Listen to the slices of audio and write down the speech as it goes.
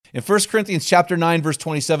In 1 Corinthians chapter 9, verse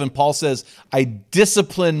 27, Paul says, I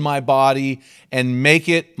discipline my body and make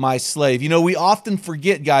it my slave. You know, we often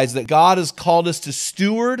forget, guys, that God has called us to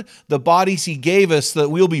steward the bodies he gave us so that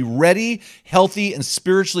we'll be ready, healthy, and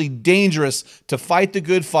spiritually dangerous to fight the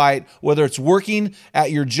good fight, whether it's working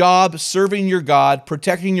at your job, serving your God,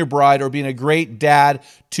 protecting your bride, or being a great dad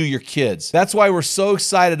to your kids. That's why we're so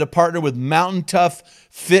excited to partner with Mountain Tough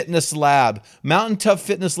Fitness Lab. Mountain Tough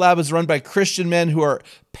Fitness Lab is run by Christian men who are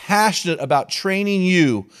passionate about training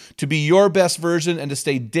you to be your best version and to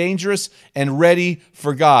stay dangerous and ready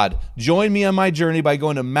for God. Join me on my journey by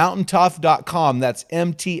going to mountaintough.com. That's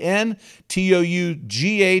MTNTOUGH,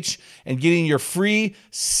 and getting your free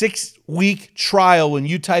 6-week trial when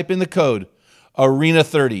you type in the code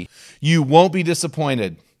ARENA30. You won't be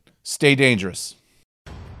disappointed. Stay dangerous.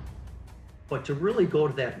 But to really go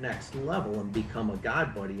to that next level and become a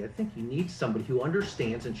God buddy, I think you need somebody who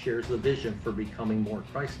understands and shares the vision for becoming more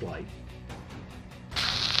Christ-like.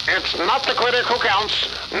 It's not the critic who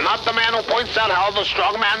counts, not the man who points out how the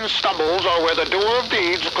strong man stumbles or where the doer of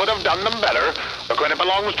deeds could have done them better. The credit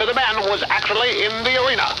belongs to the man who is actually in the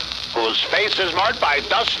arena, whose face is marked by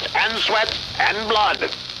dust and sweat and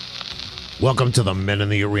blood. Welcome to the Men in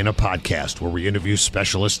the Arena podcast, where we interview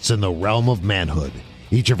specialists in the realm of manhood.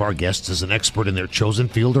 Each of our guests is an expert in their chosen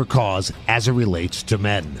field or cause as it relates to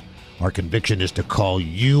men. Our conviction is to call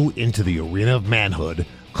you into the arena of manhood,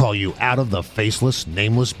 call you out of the faceless,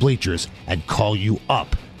 nameless bleachers, and call you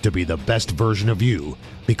up to be the best version of you.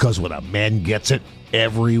 Because when a man gets it,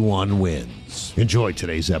 everyone wins. Enjoy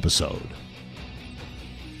today's episode.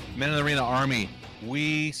 Men in the Arena Army,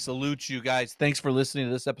 we salute you guys. Thanks for listening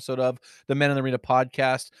to this episode of the Men in the Arena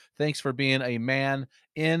podcast. Thanks for being a man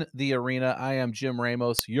in the arena. I am Jim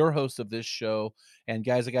Ramos, your host of this show. And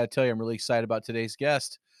guys, I got to tell you, I'm really excited about today's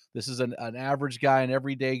guest. This is an average guy, an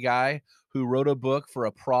everyday guy who wrote a book for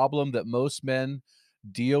a problem that most men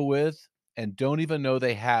deal with and don't even know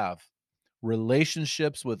they have.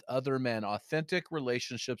 Relationships with other men, authentic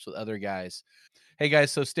relationships with other guys. Hey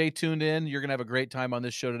guys, so stay tuned in. You're going to have a great time on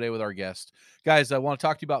this show today with our guest. Guys, I want to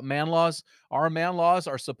talk to you about man laws. Our man laws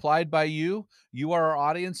are supplied by you. You are our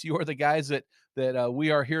audience. You are the guys that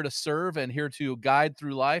we are here to serve and here to guide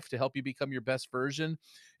through life to help you become your best version.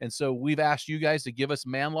 And so we've asked you guys to give us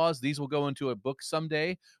man laws. These will go into a book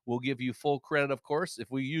someday. We'll give you full credit, of course,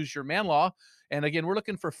 if we use your man law. And again, we're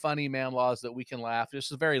looking for funny man laws that we can laugh.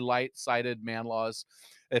 This is very light-sided man laws.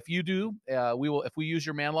 If you do, if we use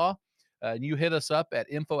your man law, and you hit us up at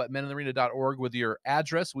info@meninthearena.org with your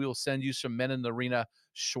address, we will send you some Men in the Arena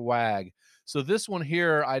swag. So this one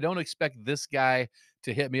here, I don't expect this guy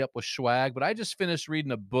to hit me up with swag, but I just finished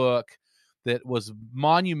reading a book that was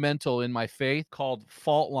monumental in my faith called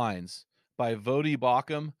Fault Lines by Voddie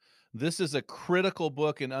Baucham. This is a critical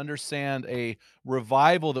book and understand a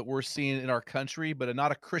revival that we're seeing in our country, but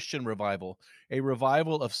not a Christian revival, a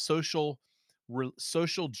revival of social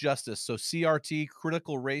justice. So CRT,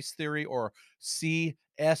 critical race theory, or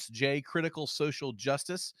CSJ, critical social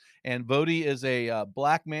justice. And Voddie is a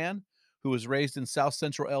black man who was raised in South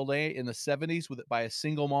Central LA in the 70s by a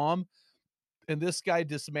single mom. And this guy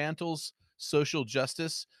dismantles social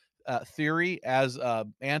justice theory as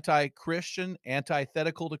anti-Christian,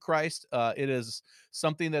 antithetical to Christ. It is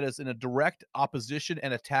something that is in a direct opposition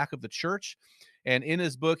and attack of the church. And in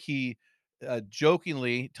his book, he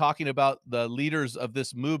jokingly talking about the leaders of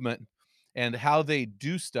this movement and how they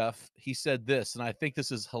do stuff, he said this, and I think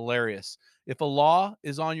this is hilarious. If a law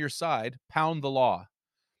is on your side, pound the law.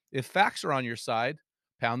 If facts are on your side,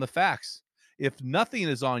 pound the facts. If nothing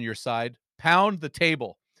is on your side, pound the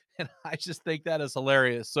table. And I just think that is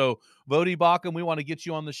hilarious. So Voddie Baucham, we want to get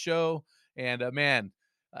you on the show. And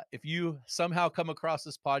if you somehow come across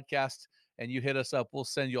this podcast and you hit us up, we'll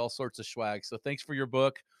send you all sorts of swag. So thanks for your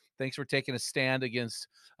book. Thanks for taking a stand against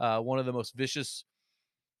one of the most vicious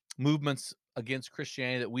movements against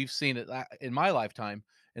Christianity that we've seen in my lifetime.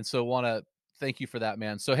 And so want to thank you for that,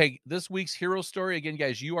 man. So, hey, this week's hero story, again,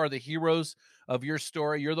 guys, you are the heroes of your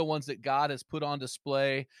story. You're the ones that God has put on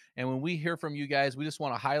display. And when we hear from you guys, we just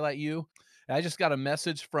want to highlight you. And I just got a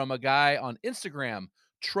message from a guy on Instagram,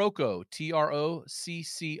 Trocco,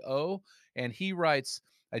 Trocco. And he writes,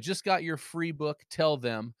 I just got your free book, Tell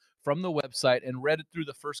Them, from the website and read it through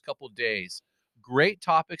the first couple of days. Great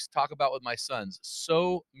topics to talk about with my sons.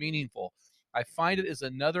 So meaningful. I find it is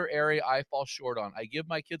another area I fall short on. I give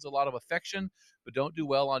my kids a lot of affection, but don't do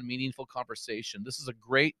well on meaningful conversation. This is a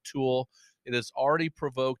great tool. It has already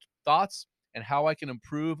provoked thoughts and how I can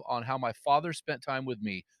improve on how my father spent time with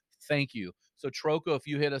me. Thank you. So Trocco, if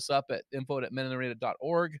you hit us up at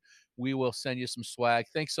info@meninthearena.org, we will send you some swag.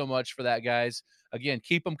 Thanks so much for that, guys. Again,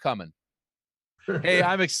 keep them coming. Hey,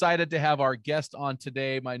 I'm excited to have our guest on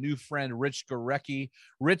today, my new friend, Rich Gorecki.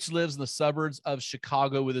 Rich lives in the suburbs of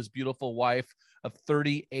Chicago with his beautiful wife of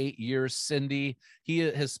 38 years, Cindy.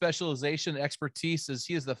 His specialization expertise is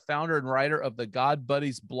he is the founder and writer of the God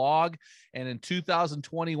Buddies blog. And in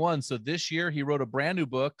 2021, so this year, he wrote a brand new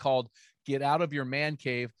book called Get Out of Your Man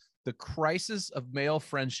Cave: The Crisis of Male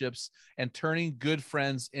Friendships and Turning Good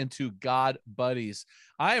Friends into God Buddies.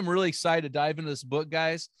 I am really excited to dive into this book,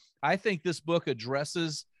 guys. I think this book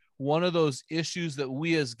addresses one of those issues that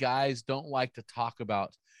we as guys don't like to talk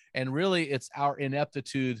about. And really, it's our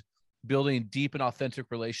ineptitude building deep and authentic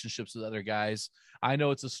relationships with other guys. I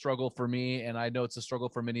know it's a struggle for me, and I know it's a struggle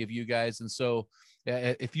for many of you guys. And so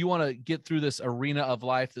if you want to get through this arena of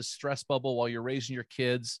life, this stress bubble while you're raising your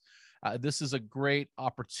kids, this is a great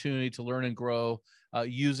opportunity to learn and grow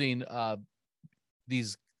using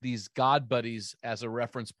these God buddies as a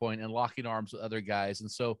reference point and locking arms with other guys. And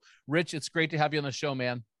so, Rich, it's great to have you on the show,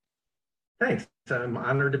 man. Thanks. I'm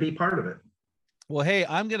honored to be part of it. Well, hey,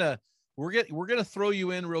 we're gonna throw you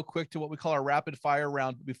in real quick to what we call our rapid fire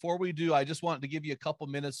round. Before we do, I just wanted to give you a couple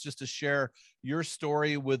minutes just to share your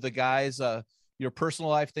story with the guys, your personal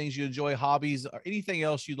life, things you enjoy, hobbies, or anything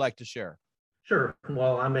else you'd like to share. Sure.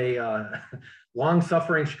 Well, I'm a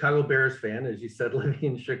long-suffering Chicago Bears fan, as you said, living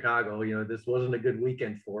in Chicago. This wasn't a good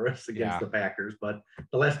weekend for us against the Packers, but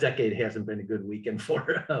the last decade hasn't been a good weekend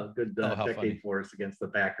for decade for us against the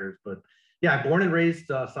Packers. But yeah, born and raised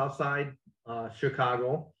South Side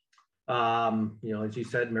Chicago. As you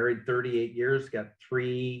said, married 38 years, got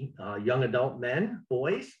 3 young adult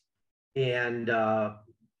boys, and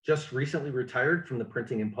just recently retired from the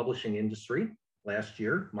printing and publishing industry last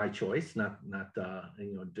year. My choice, not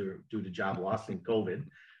due to job loss and COVID.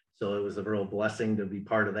 So it was a real blessing to be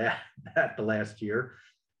part of that the last year.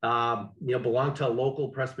 Belonged to a local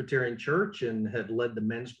Presbyterian church and had led the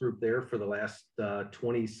men's group there for the last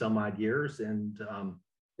 20 some odd years. And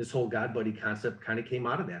this whole God Buddy concept kind of came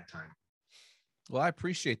out of that time. Well, I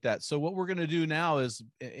appreciate that. So what we're going to do now is,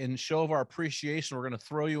 in show of our appreciation, we're going to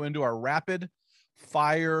throw you into our rapid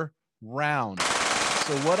fire round.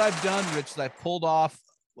 So what I've done, Rich, is I pulled off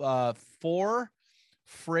 4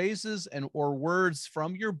 phrases or words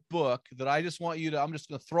from your book that I just want you to, I'm just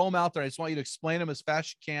going to throw them out there. I just want you to explain them as fast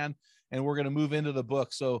as you can, and we're going to move into the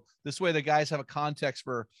book. So this way the guys have a context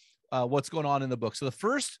for what's going on in the book. So the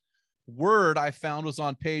first word I found was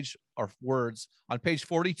on page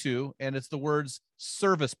 42, and it's the words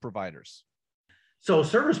service providers. So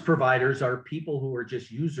service providers are people who are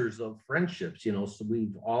just users of friendships, so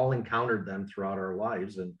we've all encountered them throughout our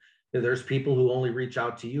lives. And there's people who only reach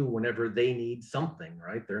out to you whenever they need something,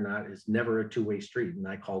 right? It's never a two-way street. And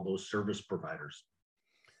I call those service providers.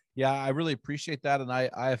 Yeah, I really appreciate that. And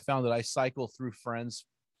I have found that I cycle through friends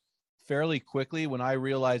fairly quickly when I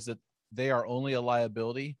realize that they are only a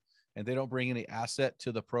liability and they don't bring any asset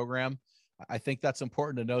to the program. I think that's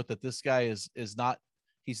important to note, that this guy is not,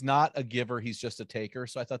 he's not a giver, he's just a taker.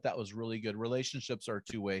 So I thought that was really good. Relationships are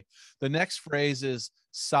two-way. The next phrase is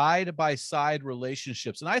side-by-side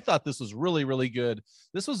relationships. And I thought this was really, really good.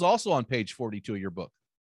 This was also on page 42 of your book.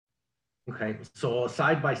 Okay. So a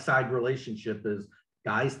side-by-side relationship is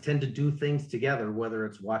guys tend to do things together, whether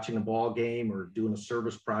it's watching a ball game or doing a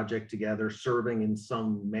service project together, serving in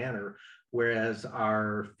some manner. Whereas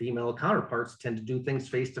our female counterparts tend to do things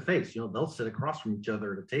face-to-face. They'll sit across from each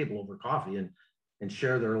other at a table over coffee and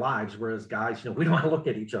share their lives. Whereas guys, we don't want to look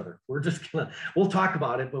at each other. We'll talk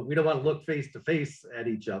about it, but we don't want to look face to face at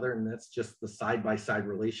each other. And that's just the side-by-side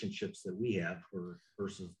relationships that we have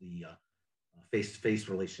versus the face-to-face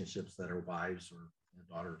relationships that are wives or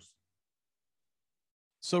daughters.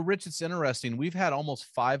 So Rich, it's interesting. We've had almost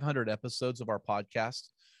 500 episodes of our podcast.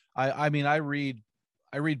 I mean, I read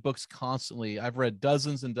books constantly. I've read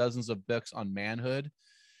dozens and dozens of books on manhood,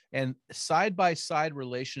 and side-by-side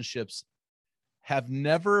relationships have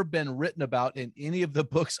never been written about in any of the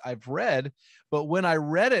books I've read. But when I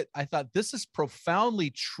read it, I thought, this is profoundly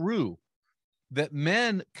true, that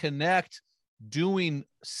men connect doing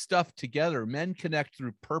stuff together. Men connect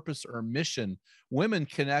through purpose or mission. Women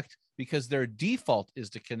connect because their default is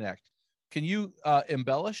to connect. Can you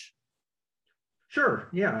embellish? Sure.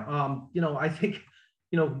 Yeah. I think,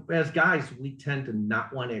 as guys, we tend to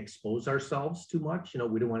not want to expose ourselves too much.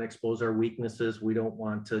 We don't want to expose our weaknesses. We don't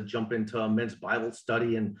want to jump into a men's Bible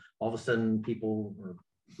study and all of a sudden people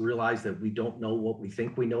realize that we don't know what we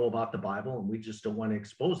think we know about the Bible, and we just don't want to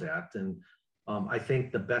expose that. And I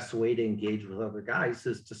think the best way to engage with other guys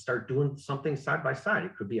is to start doing something side by side.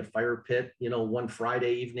 It could be a fire pit, one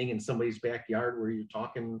Friday evening in somebody's backyard where you're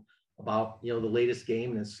talking about, the latest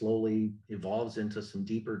game, and it slowly evolves into some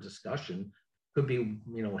deeper discussion. could be,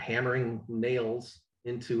 you know, hammering nails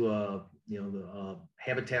into the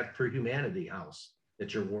Habitat for Humanity house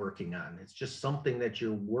that you're working on. It's just something that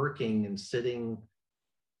you're working and sitting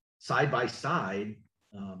side by side,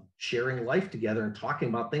 sharing life together and talking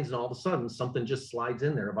about things, and all of a sudden something just slides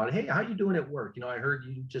in there about, hey, how you doing at work? You know, I heard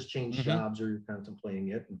you just changed jobs, or you're contemplating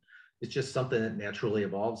it. And it's just something that naturally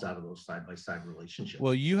evolves out of those side by side relationships.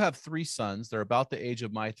 Well, you have 3 sons. They're about the age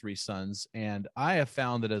of my 3 sons. And I have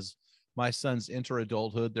found that as my sons enter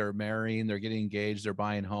adulthood, they're marrying, they're getting engaged, they're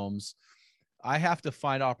buying homes, I have to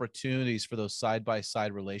find opportunities for those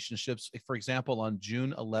side-by-side relationships. For example, on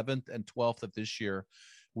June 11th and 12th of this year,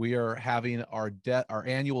 we are having our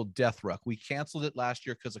annual death ruck. We canceled it last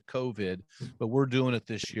year because of COVID, but we're doing it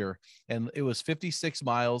this year. And it was 56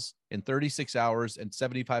 miles in 36 hours and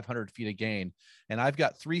 7,500 feet of gain. And I've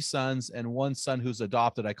got 3 sons and 1 son who's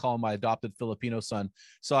adopted. I call him my adopted Filipino son.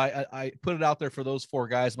 So I put it out there for those 4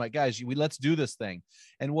 guys. My guys, let's do this thing.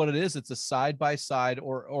 And what it is, it's a side-by-side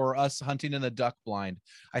or us hunting in the duck blind.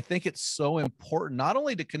 I think it's so important, not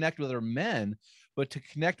only to connect with our men, but to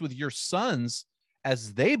connect with your sons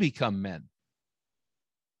as they become men.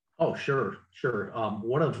 Oh, sure.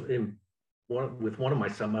 One of my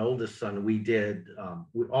son, my oldest son, we did,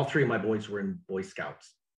 all 3 of my boys were in Boy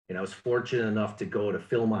Scouts. And I was fortunate enough to go to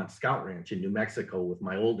Philmont Scout Ranch in New Mexico with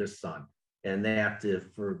my oldest son. And that,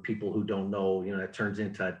 for people who don't know, you know, that turns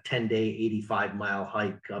into a 10-day, 85-mile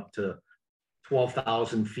hike up to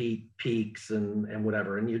 12,000 feet peaks and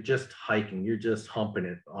whatever. And you're just hiking, you're just humping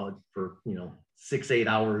it for, you know, 6-8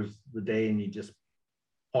 hours a day. And you just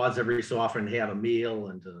pause every so often and have a meal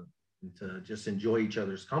and to just enjoy each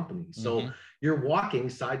other's company. So you're walking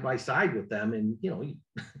side by side with them, and you know,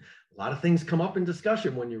 a lot of things come up in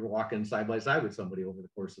discussion when you're walking side by side with somebody over the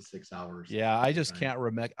course of 6 hours. Yeah, I just can't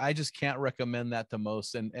recommend that to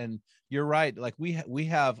most. And you're right. Like we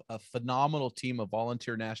have a phenomenal team of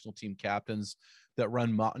volunteer national team captains that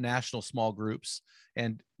run national small groups,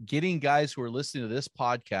 and getting guys who are listening to this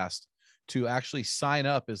podcast to actually sign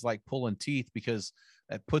up is like pulling teeth, because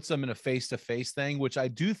it puts them in a face-to-face thing, which I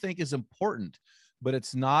do think is important, but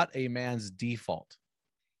it's not a man's default.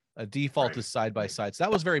 A default is side by side. So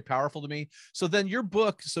that was very powerful to me. So then your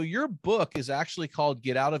book is actually called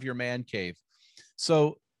Get Out of Your Man Cave.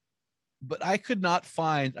 So, but I could not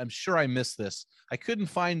find, I'm sure I missed this. I couldn't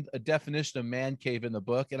find a definition of man cave in the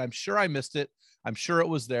book, and I'm sure I missed it. I'm sure it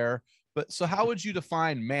was there. But so how would you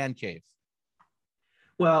define man cave?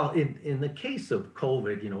 Well, in the case of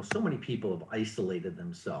COVID, you know, so many people have isolated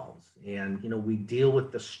themselves, and, you know, we deal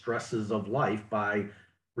with the stresses of life by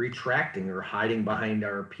retracting or hiding behind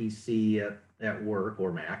our PC at work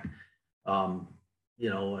or Mac, you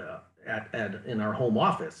know, in our home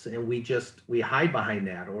office. And we hide behind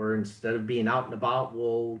that, or instead of being out and about,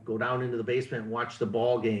 we'll go down into the basement and watch the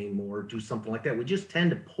ball game or do something like that. We just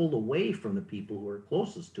tend to pull away from the people who are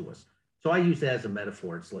closest to us. So I use that as a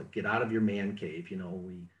metaphor. It's like, get out of your man cave. You know,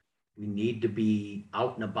 we need to be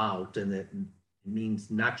out and about, and that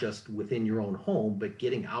means not just within your own home, but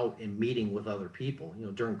getting out and meeting with other people. You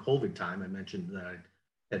know, during COVID time, I mentioned that I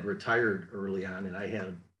had retired early on, and I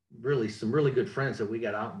had some really good friends that we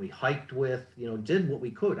got out and we hiked with, you know, did what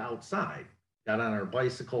we could outside, got on our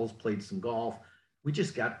bicycles, played some golf. We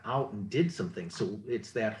just got out and did some things. So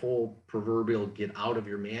it's that whole proverbial get out of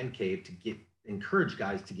your man cave, to encourage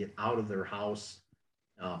guys to get out of their house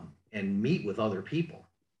and meet with other people.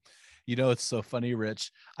 You know, it's so funny,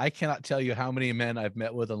 Rich. I cannot tell you how many men I've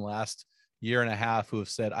met with in the last year and a half who have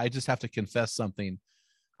said, I just have to confess something.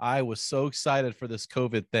 I was so excited for this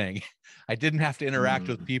COVID thing. I didn't have to interact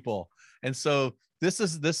with people. And so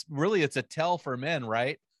this really, it's a tell for men,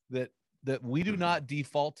 right? That we do not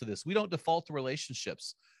default to this. We don't default to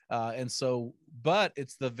relationships. But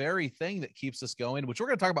it's the very thing that keeps us going, which we're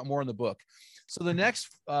going to talk about more in the book. So the next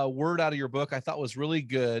word out of your book I thought was really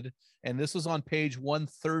good. And this was on page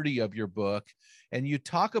 130 of your book. And you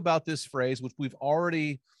talk about this phrase, which we've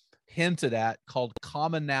already hinted at, called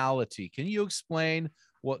commonality. Can you explain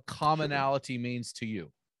what commonality means to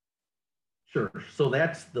you? Sure. So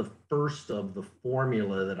that's the first of the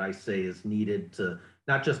formula that I say is needed to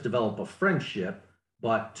not just develop a friendship,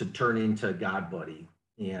 but to turn into a God buddy.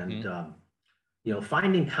 And, you know,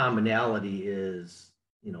 finding commonality is,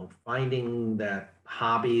 you know, finding that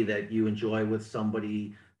hobby that you enjoy with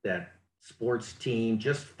somebody, that sports team,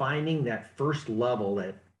 just finding that first level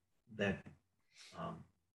that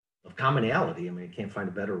of commonality. I mean, I can't find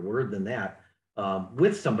a better word than that,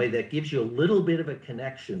 with somebody that gives you a little bit of a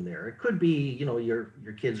connection there. It could be, you know, your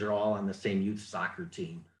kids are all on the same youth soccer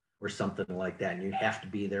team or something like that, and you have to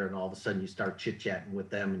be there, and all of a sudden you start chit-chatting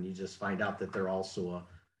with them, and you just find out that they're also a,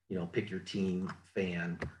 you know, pick your team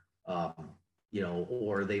fan.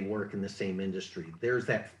 or they work in the same industry. There's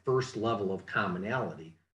that first level of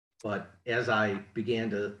commonality. But as I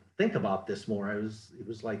began to think about this more, it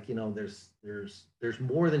was like, there's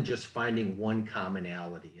more than just finding one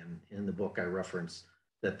commonality. And in the book, I reference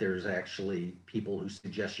that there's actually people who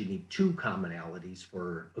suggest you need two commonalities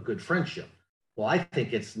for a good friendship. Well, I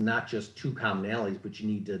think it's not just two commonalities, but you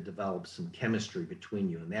need to develop some chemistry between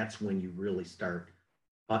you. And that's when you really start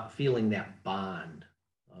feeling that bond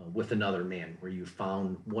with another man, where you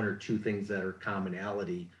found one or two things that are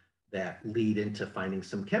commonality that lead into finding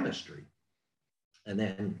some chemistry. And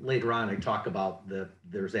then later on, I talk about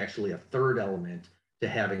there's actually a third element to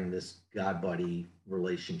having this God buddy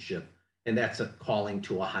relationship, and that's a calling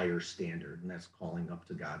to a higher standard, and that's calling up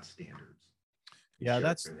to God's standards. Yeah,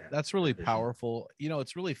 that's really powerful.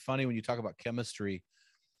 It's really funny when you talk about chemistry.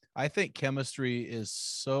 I think chemistry is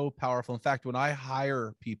so powerful. In fact, when I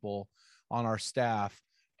hire people on our staff,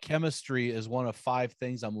 chemistry is one of 5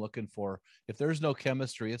 things I'm looking for. If there's no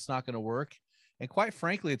chemistry, it's not going to work. And quite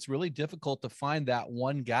frankly, it's really difficult to find that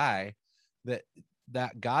one guy, that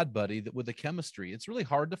God buddy with the chemistry. It's really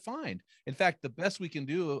hard to find. In fact, the best we can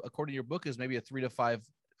do, according to your book, is maybe a 3 to 5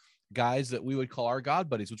 guys that we would call our God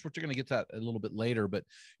buddies, which we're going to get to that a little bit later. But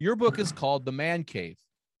your book is called The Man Cave.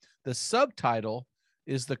 The subtitle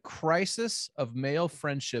is The Crisis of Male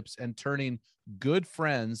Friendships and Turning Good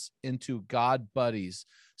Friends into God Buddies.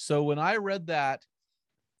 So when I read that,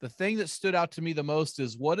 the thing that stood out to me the most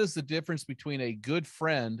is, what is the difference between a good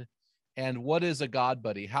friend and what is a God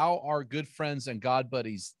buddy? How are good friends and God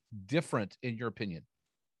buddies different in your opinion?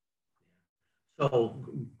 So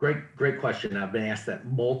great question. I've been asked that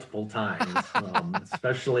multiple times,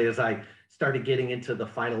 especially as I started getting into the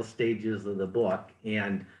final stages of the book.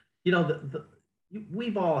 And,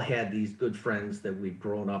 we've all had these good friends that we've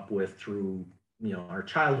grown up with through, our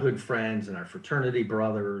childhood friends and our fraternity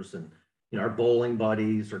brothers and, our bowling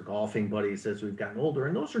buddies or golfing buddies as we've gotten older.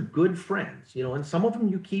 And those are good friends, and some of them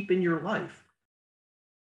you keep in your life.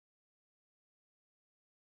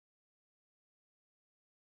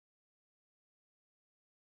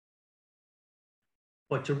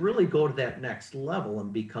 But to really go to that next level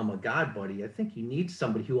and become a God buddy, I think you need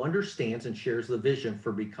somebody who understands and shares the vision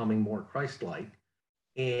for becoming more Christ-like.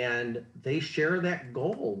 And they share that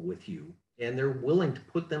goal with you. And they're willing to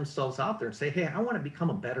put themselves out there and say, hey, I want to become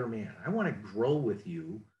a better man. I want to grow with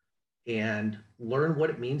you and learn what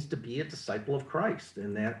it means to be a disciple of Christ.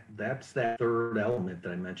 And that's that third element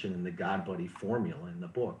that I mentioned in the God buddy formula in the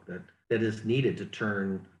book that is needed to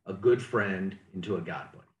turn a good friend into a God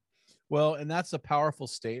buddy. Well, and that's a powerful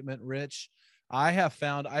statement, Rich. I have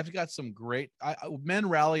found I've got some great men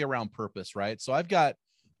rally around purpose, right? So I've got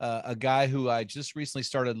a guy who I just recently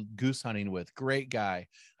started goose hunting with. Great guy.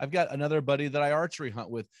 I've got another buddy that I archery hunt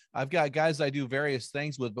with. I've got guys I do various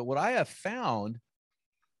things with. But what I have found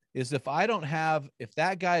is if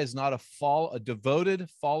that guy is not a devoted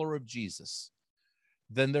follower of Jesus,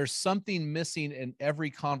 then there's something missing in every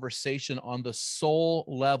conversation on the soul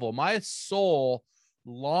level. My soul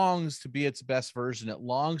longs to be its best version. It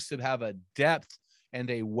longs to have a depth and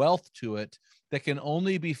a wealth to it that can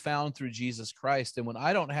only be found through Jesus Christ. And when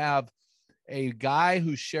I don't have a guy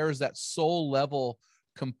who shares that soul level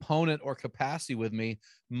component or capacity with me,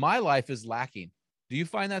 my life is lacking. Do you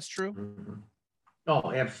find that's true? Mm-hmm.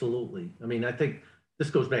 Oh, absolutely. I mean, I think this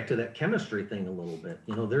goes back to that chemistry thing a little bit.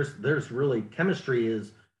 There's really chemistry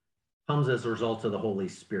comes as a result of the Holy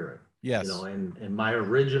Spirit. Yes. And my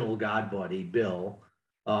original God buddy, Bill,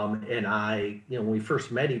 and I, when we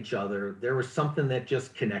first met each other, there was something that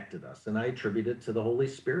just connected us, and I attribute it to the Holy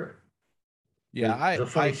Spirit. Yeah, the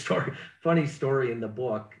funny story in the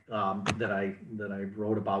book that I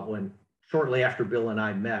wrote about when shortly after Bill and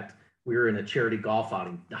I met, we were in a charity golf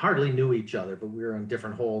outing. Hardly knew each other, but we were on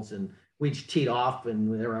different holes, and we each teed off,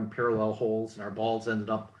 and they were on parallel holes, and our balls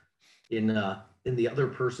ended up in the other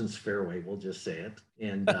person's fairway. We'll just say it,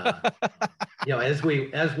 and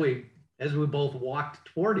as we both walked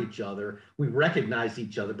toward each other, we recognized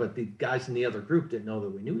each other, but the guys in the other group didn't know that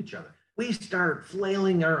we knew each other. We started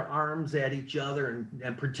flailing our arms at each other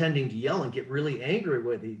and pretending to yell and get really angry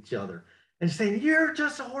with each other and saying, "You're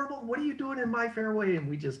just horrible. What are you doing in my fairway?" And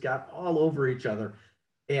we just got all over each other.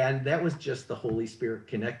 And that was just the Holy Spirit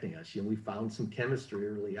connecting us. We found some chemistry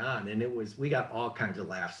early on, and we got all kinds of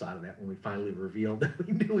laughs out of that when we finally revealed that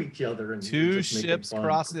we knew each other. And two ships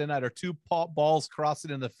crossing the night, or two balls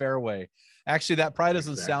crossing in the fairway. Actually, that probably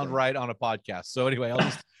doesn't sound right on a podcast. So anyway,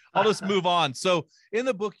 I'll just move on. So in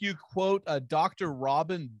the book, you quote Dr.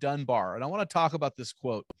 Robin Dunbar, and I want to talk about this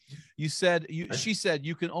quote. She said,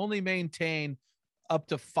 you can only maintain up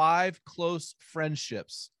to 5 close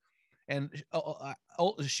friendships. And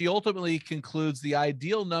she ultimately concludes the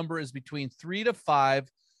ideal number is between 3 to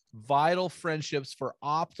 5 vital friendships for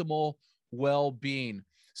optimal well-being.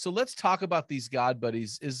 So let's talk about these God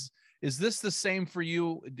buddies. Is this the same for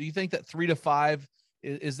you? Do you think that 3 to 5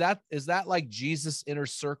 is that like Jesus' inner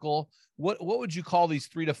circle? What would you call these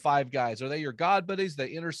 3 to 5 guys? Are they your God buddies, the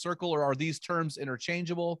inner circle, or are these terms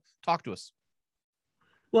interchangeable? Talk to us.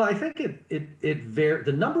 Well, I think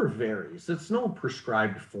the number varies. It's no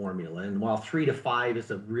prescribed formula. And while 3 to 5 is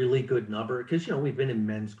a really good number, because, we've been in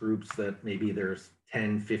men's groups that maybe there's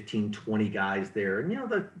 10, 15, 20 guys there.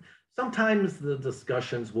 And, sometimes the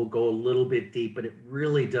discussions will go a little bit deep, but it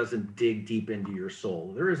really doesn't dig deep into your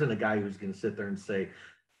soul. There isn't a guy who's going to sit there and say,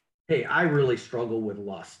 hey, I really struggle with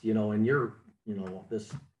lust, and you're,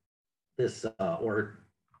 this or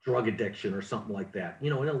drug addiction or something like that.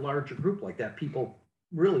 In a larger group like that, people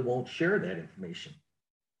really won't share that information.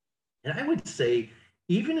 And I would say,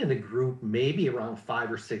 even in a group, maybe around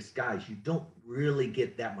 5 or 6 guys, you don't really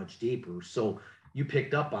get that much deeper. So you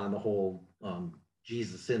picked up on the whole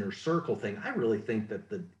Jesus inner circle thing. I really think that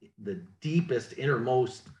the deepest,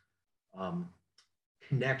 innermost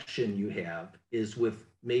connection you have is with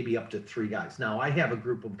maybe up to 3 guys. Now, I have a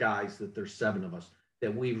group of guys that there's 7 of us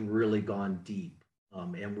that we've really gone deep,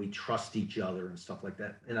 and we trust each other and stuff like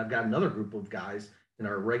that. And I've got another group of guys in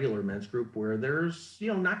our regular men's group where there's,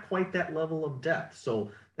 not quite that level of depth. So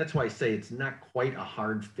that's why I say it's not quite a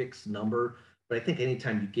hard fixed number. But I think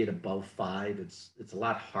anytime you get above 5, it's a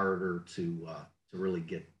lot harder to really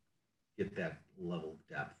get that level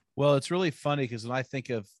of depth. Well, it's really funny because when I think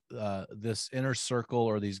of this inner circle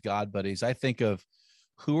or these God buddies, I think of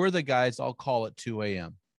who are the guys I'll call at 2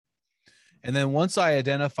 a.m. And then once I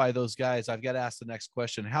identify those guys, I've got to ask the next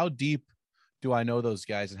question: how deep do I know those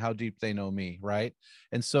guys and how deep they know me, right?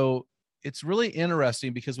 And so it's really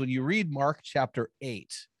interesting because when you read Mark chapter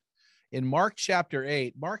 8, in Mark chapter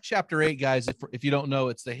 8, guys, if you don't know,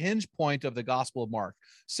 it's the hinge point of the Gospel of Mark.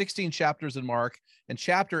 16 chapters in Mark, and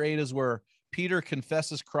chapter 8 is where Peter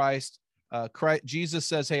confesses Christ. Jesus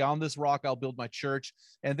says, hey, on this rock, I'll build my church.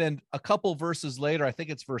 And then a couple verses later, I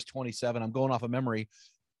think it's verse 27, I'm going off of memory,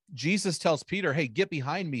 Jesus tells Peter, hey, get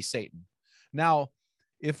behind me, Satan. Now,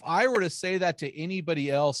 if I were to say that to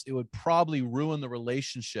anybody else, it would probably ruin the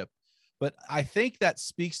relationship. But I think that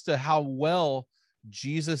speaks to how well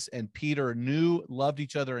Jesus and Peter knew, loved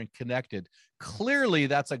each other, and connected. Clearly,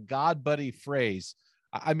 that's a God buddy phrase.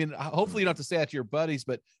 I mean, hopefully you don't have to say that to your buddies,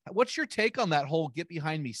 but what's your take on that whole get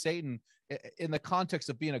behind me, Satan, in the context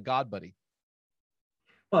of being a God buddy?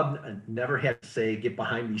 Well, I've never had to say get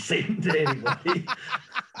behind me, Satan, to anybody.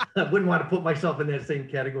 I wouldn't want to put myself in that same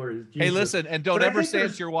category as Jesus. Hey, listen, and don't ever say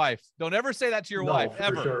it to your wife. Don't ever say that to your wife,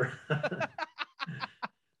 ever. Sure.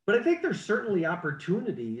 But I think there's certainly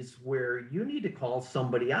opportunities where you need to call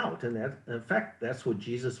somebody out. And that, in fact, that's what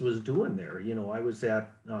Jesus was doing there. I was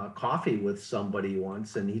at coffee with somebody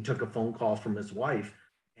once, and he took a phone call from his wife,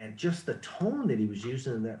 and just the tone that he was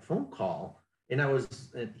using in that phone call. And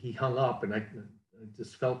he hung up, and I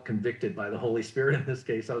just felt convicted by the Holy Spirit in this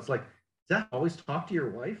case. I was like, does that always talk to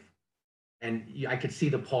your wife? And I could see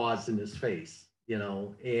the pause in his face,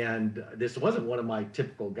 and this wasn't one of my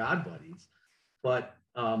typical God buddies, but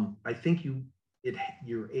I think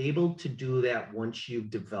you're able to do that once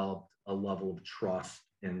you've developed a level of trust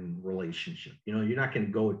and relationship. You're not going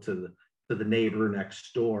to go to the neighbor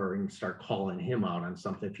next door and start calling him out on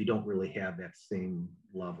something if you don't really have that same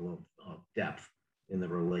level of depth in the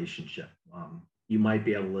relationship. You might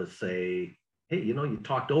be able to say, hey, you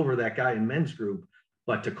talked over that guy in men's group,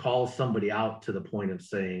 but to call somebody out to the point of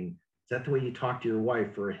saying, is that the way you talk to your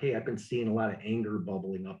wife? Or, hey, I've been seeing a lot of anger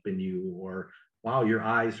bubbling up in you, or wow, your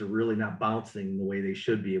eyes are really not bouncing the way they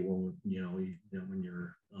should be when when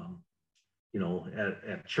you're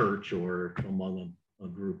at church or among a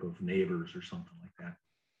group of neighbors or something like that.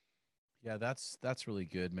 Yeah, that's really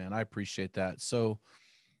good, man. I appreciate that. So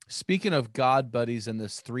speaking of God buddies and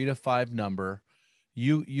this 3 to 5 number,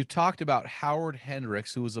 you talked about Howard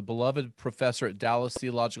Hendricks, who was a beloved professor at Dallas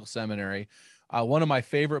Theological Seminary. One of my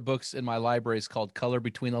favorite books in my library is called Color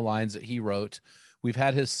Between the Lines that he wrote. We've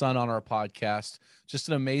had his son on our podcast, just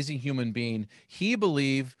an amazing human being. He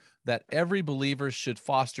believed that every believer should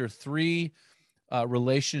foster 3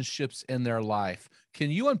 relationships in their life. Can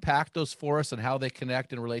you unpack those for us and how they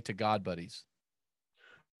connect and relate to God buddies?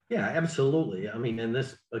 Yeah, absolutely. I mean, and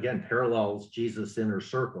this, again, parallels Jesus' inner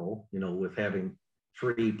circle, with having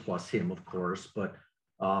 3 plus him, of course. But,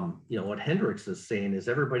 what Hendricks is saying is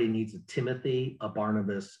everybody needs a Timothy, a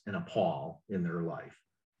Barnabas, and a Paul in their life.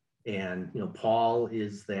 And, Paul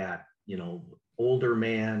is that, older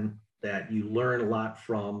man that you learn a lot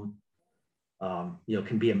from.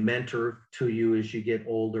 can be a mentor to you as you get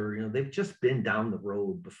older. They've just been down the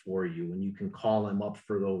road before you, and you can call them up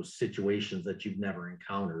for those situations that you've never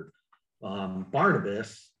encountered.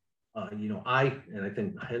 Barnabas, I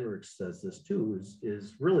think Henrik says this too,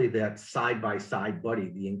 is really that side-by-side buddy,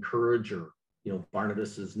 the encourager.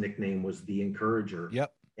 Barnabas's nickname was the encourager.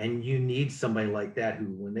 Yep. And you need somebody like that who,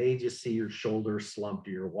 when they just see your shoulders slumped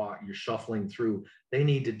or you're shuffling through, they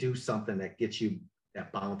need to do something that gets you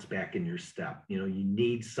that bounce back in your step. You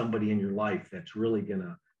need somebody in your life that's really going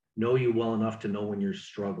to know you well enough to know when you're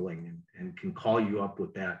struggling and can call you up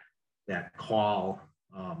with that call,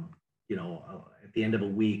 at the end of a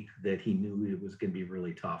week that he knew it was going to be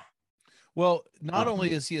really tough. Well, not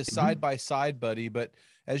only is he a side-by-side buddy, but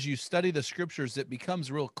as you study the scriptures, it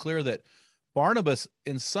becomes real clear that Barnabas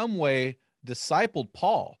in some way discipled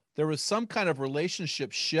Paul. There was some kind of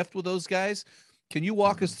relationship shift with those guys. Can you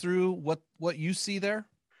walk us through what you see there?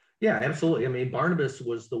 Yeah, absolutely. I mean, Barnabas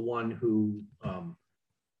was the one who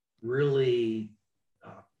really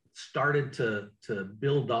started to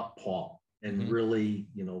build up Paul and really,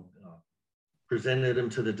 presented him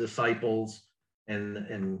to the disciples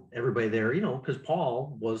and everybody there, because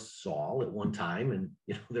Paul was Saul at one time. And,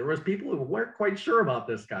 there was people who weren't quite sure about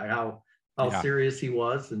this guy, how serious he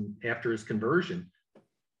was and after his conversion.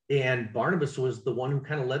 And Barnabas was the one who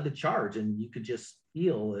kind of led the charge, and you could just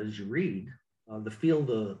feel as you read,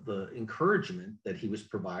 the encouragement that he was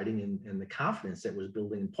providing and the confidence that was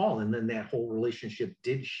building in Paul. And then that whole relationship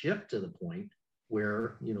did shift to the point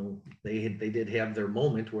where, they did have their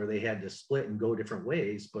moment where they had to split and go different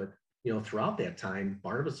ways. But, throughout that time,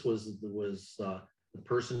 Barnabas was the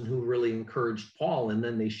person who really encouraged Paul, and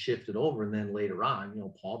then they shifted over. And then later on,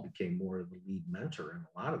 Paul became more of the lead mentor in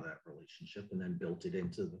a lot of that relationship, and then built it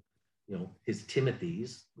into his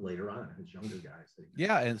Timothy's later on, his younger guys.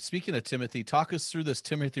 Yeah. And speaking of Timothy, talk us through this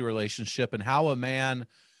Timothy relationship and how a man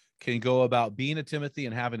can go about being a Timothy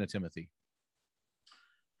and having a Timothy.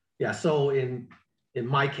 Yeah. So in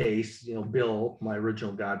my case, Bill, my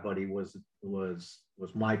original God buddy, was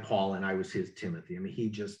my Paul, and I was his Timothy. I mean, he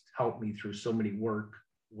just helped me through so many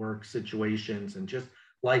work situations and just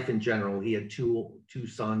life in general. He had two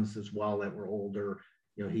sons as well that were older.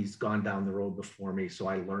 He's gone down the road before me, so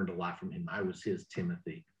I learned a lot from him. I was his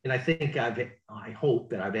Timothy, and I think I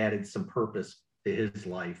hope that I've added some purpose to his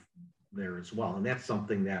life there as well. And that's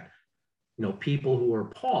something that people who are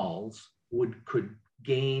Paul's could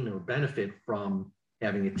gain or benefit from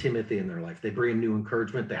having a Timothy in their life. They bring new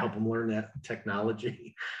encouragement. They help them learn that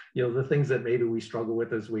technology, the things that maybe we struggle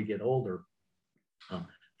with as we get older.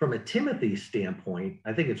 From a Timothy standpoint,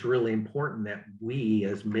 I think it's really important that we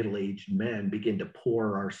as middle-aged men begin to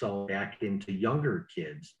pour ourselves back into younger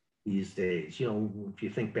kids these days. If you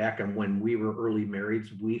think back on when we were early marrieds,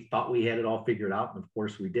 we thought we had it all figured out, and of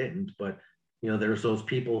course we didn't. But there's those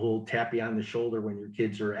people who'll tap you on the shoulder when your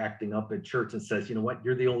kids are acting up at church and says, what,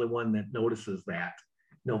 you're the only one that notices that.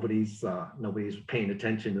 Nobody's paying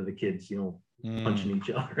attention to the kids, punching each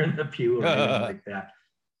other in the pew or anything like that.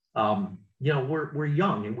 We're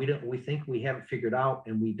young, and we think we have it figured out,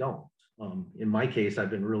 and we don't. In my case,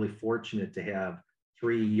 I've been really fortunate to have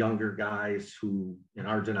 3 younger guys who, in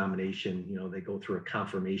our denomination, they go through a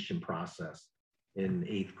confirmation process in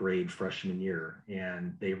 8th grade freshman year,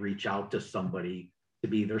 and they reach out to somebody to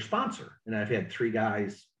be their sponsor. And I've had 3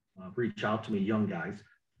 guys reach out to me, young guys,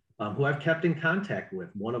 who I've kept in contact with.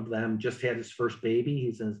 One of them just had his first baby.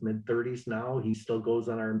 He's in his mid-30s now. He still goes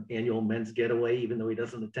on our annual men's getaway, even though he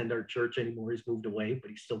doesn't attend our church anymore. He's moved away,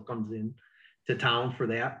 but he still comes in to town for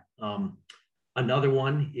that. Another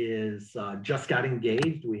one is just got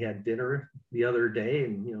engaged. We had dinner the other day,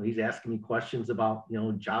 and he's asking me questions about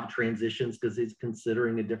job transitions because he's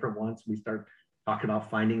considering a different one. So we start talking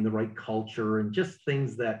about finding the right culture and just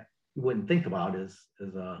things that you wouldn't think about as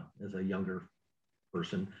a younger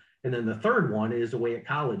person. And then the third one is away at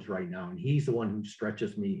college right now, and he's the one who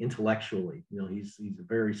stretches me intellectually. He's a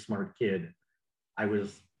very smart kid. I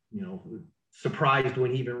was surprised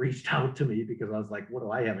when he even reached out to me, because I was like, what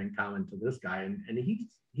do I have in common to this guy? And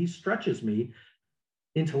he stretches me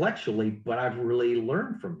intellectually, but I've really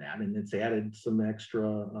learned from that, and it's added some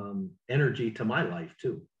extra energy to my life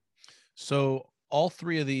too. So all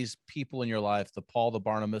 3 of these people in your life, the Paul, the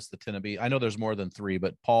Barnabas, the Timothy, I know there's more than 3,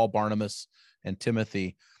 but Paul, Barnabas, and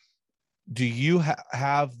Timothy, do you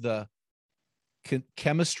have the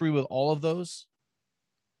chemistry with all of those?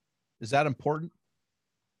 Is that important?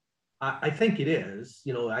 I think it is.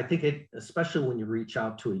 I think it, especially when you reach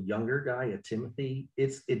out to a younger guy, a Timothy,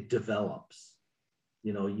 it develops.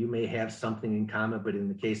 You may have something in common, but in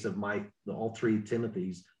the case of all 3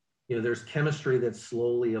 Timothys, there's chemistry that's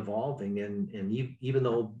slowly evolving, and even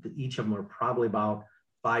though each of them are probably about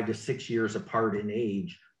 5 to 6 years apart in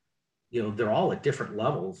age, they're all at different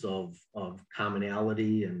levels of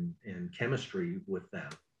commonality and chemistry with them.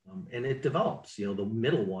 And it develops. The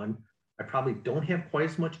middle one, I probably don't have quite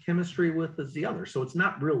as much chemistry with as the other. So it's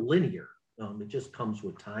not real linear. It just comes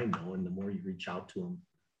with time, though. And the more you reach out to them,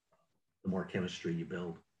 the more chemistry you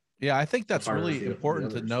build. Yeah, I think that's really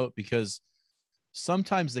important to note, because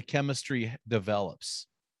sometimes the chemistry develops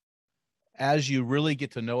as you really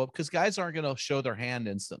get to know it, because guys aren't going to show their hand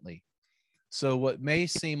instantly. So what may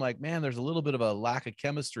seem like, man, there's a little bit of a lack of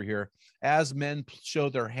chemistry here. As men show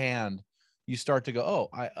their hand, you start to go, oh,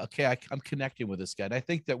 I'm connecting with this guy. And I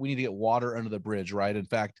think that we need to get water under the bridge, right? In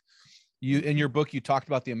fact, in your book, you talked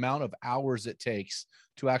about the amount of hours it takes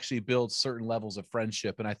to actually build certain levels of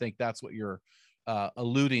friendship. And I think that's what you're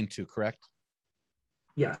alluding to, correct?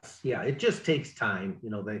 Yes. Yeah. It just takes time.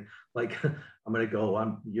 They like, I'm going to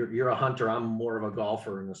go, you're a hunter. I'm more of a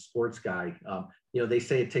golfer and a sports guy. They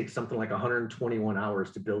say it takes something like 121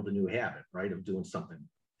 hours to build a new habit, right? Of doing something.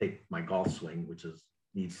 Take my golf swing, which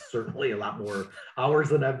needs certainly a lot more hours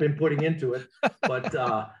than I've been putting into it. But,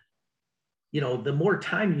 the more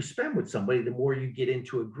time you spend with somebody, the more you get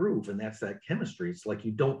into a groove, and that's that chemistry. It's like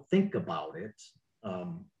you don't think about it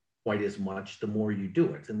quite as much the more you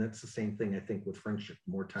do it. And that's the same thing, I think, with friendship.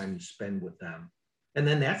 The more time you spend with them. And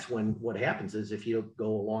then that's when what happens is, if you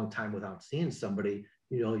go a long time without seeing somebody,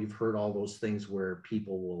 you've heard all those things where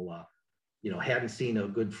people will, hadn't seen a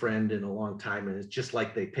good friend in a long time, and it's just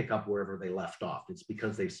like they pick up wherever they left off. It's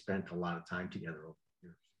because they've spent a lot of time together over the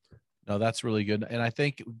years. No, that's really good. And I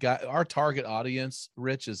think our target audience,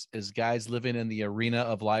 Rich, is guys living in the arena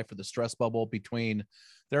of life, or the stress bubble between,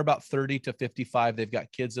 they're about 30 to 55. They've got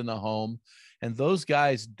kids in the home, and those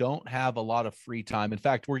guys don't have a lot of free time. In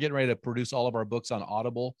fact, we're getting ready to produce all of our books on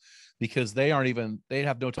Audible, because they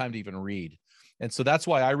have no time to even read. And so that's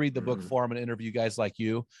why I read the book for them and interview guys like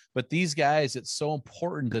you. But these guys, it's so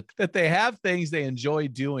important that they have things they enjoy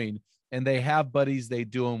doing, and they have buddies they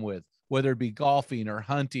do them with, whether it be golfing or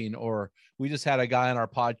hunting, or we just had a guy on our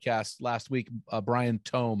podcast last week, Brian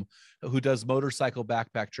Tome, who does motorcycle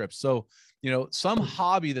backpack trips. So, some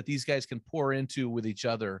hobby that these guys can pour into with each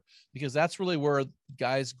other, because that's really where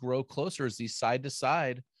guys grow closer, is these side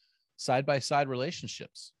by side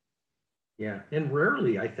relationships. Yeah. And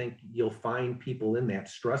rarely, I think you'll find people in that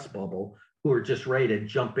stress bubble who are just ready to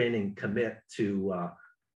jump in and commit to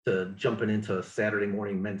jumping into a Saturday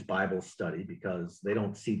morning men's Bible study, because they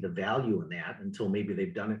don't see the value in that until maybe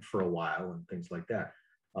they've done it for a while and things like that.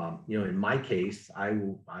 In my case, I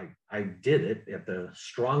did it at the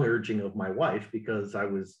strong urging of my wife, because I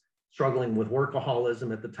was struggling with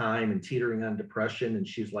workaholism at the time and teetering on depression. And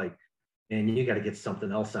she's like, man, you got to get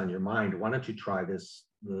something else on your mind. Why don't you try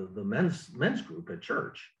the men's group at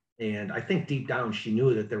church? And I think deep down, she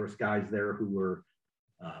knew that there was guys there who were,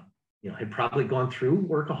 had probably gone through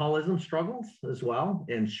workaholism struggles as well.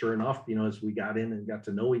 And sure enough, as we got in and got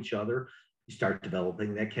to know each other, you start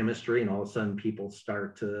developing that chemistry, and all of a sudden people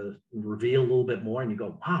start to reveal a little bit more, and you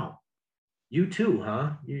go, wow, you too,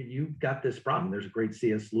 huh? You got this problem. There's a great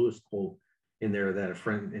C.S. Lewis quote in there, that a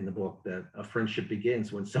friend in the book, that a friendship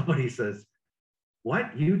begins when somebody says,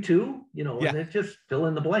 what, you too? And it just fill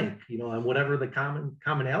in the blank, and whatever the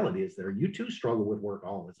commonality is there. You too struggle with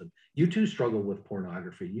workaholism. You too struggle with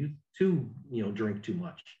pornography. You too, drink too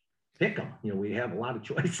much. Pick them. We have a lot of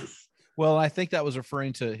choices. Well, I think that was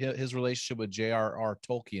referring to his relationship with J.R.R.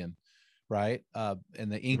 Tolkien, right?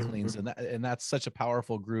 And the Inklings, and that's such a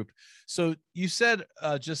powerful group. So you said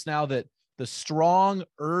just now that the strong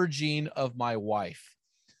urging of my wife.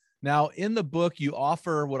 Now, in the book, you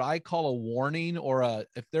offer what I call a warning, or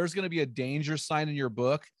if there's going to be a danger sign in your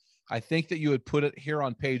book, I think that you would put it here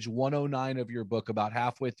on page 109 of your book, about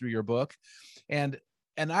halfway through your book. And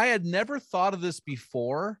I had never thought of this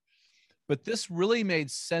before, but this really made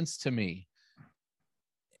sense to me.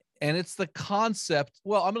 And it's the concept.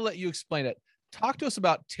 Well, I'm going to let you explain it. Talk to us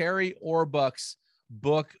about Terry Orbuck's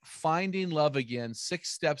book, Finding Love Again, 6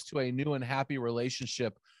 Steps to a New and Happy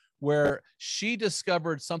Relationship, where she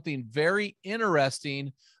discovered something very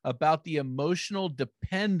interesting about the emotional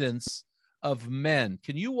dependence of men.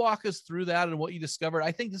 Can you walk us through that and what you discovered?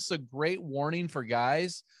 I think this is a great warning for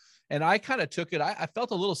guys. And I kind of took it. I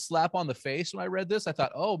felt a little slap on the face when I read this. I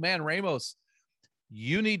thought, oh man, Ramos,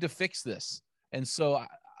 you need to fix this. And so,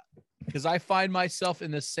 because I find myself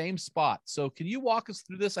in the same spot. So can you walk us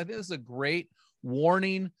through this? I think this is a great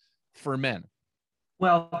warning for men.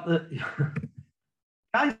 Well,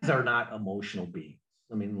 guys are not emotional beings.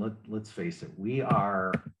 I mean, let's face it. We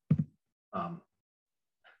are,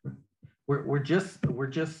 we're just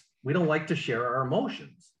we don't like to share our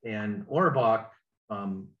emotions. And Auerbach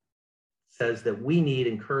says that we need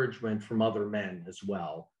encouragement from other men as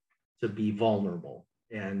well to be vulnerable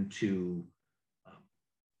and to,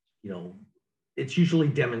 it's usually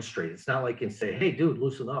demonstrated. It's not like you can say, hey, dude,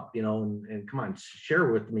 loosen up, and come on,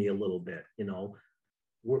 share with me a little bit.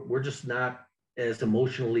 We're just not as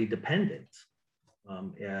emotionally dependent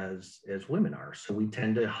as women are. So we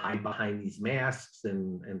tend to hide behind these masks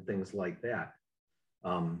and things like that.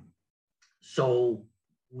 So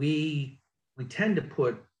we tend to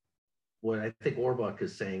put, what I think Auerbach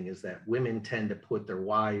is saying is that women tend to put their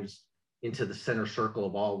wives into the center circle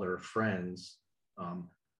of all their friends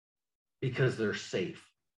because they're safe.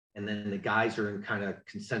 And then the guys are in kind of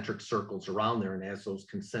concentric circles around there. And as those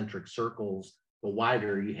concentric circles go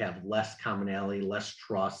wider, you have less commonality, less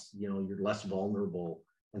trust, you're less vulnerable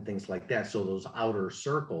and things like that. So those outer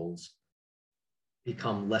circles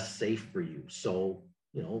become less safe for you. So,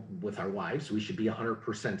 with our wives, we should be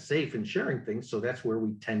 100% safe in sharing things. So that's where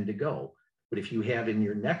we tend to go. But if you have in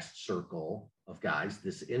your next circle of guys,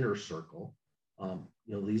 this inner circle,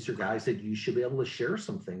 these are guys that you should be able to share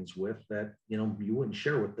some things with that, you wouldn't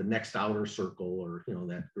share with the next outer circle or,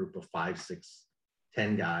 that group of 5, 6,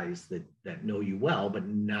 10 guys that know you well, but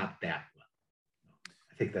not that well.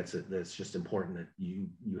 I think that's just important that you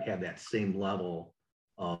have that same level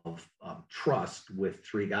of trust with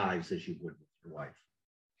 3 guys as you would with your wife.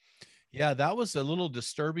 Yeah, that was a little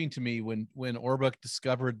disturbing to me when Auerbach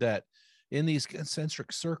discovered that in these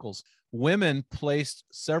concentric circles, women placed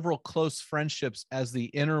several close friendships as the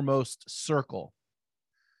innermost circle.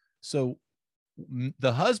 So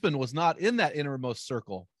the husband was not in that innermost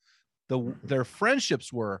circle. Their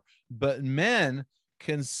friendships were, but men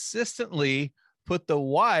consistently put the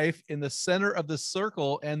wife in the center of the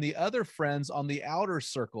circle and the other friends on the outer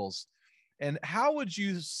circles. And how would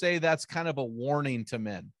you say that's kind of a warning to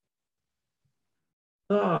men?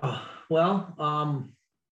 I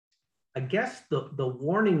guess the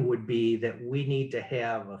warning would be that we need to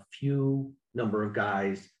have a few number of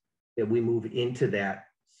guys that we move into that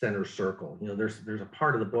center circle. There's a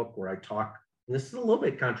part of the book where I talk, and this is a little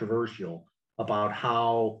bit controversial, about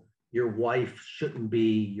how your wife shouldn't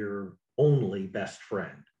be your only best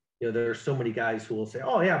friend. There are so many guys who will say,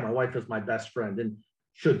 oh yeah, my wife is my best friend, and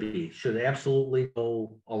should absolutely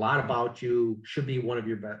know a lot about you, should be one of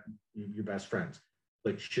your best friends,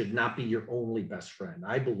 but should not be your only best friend.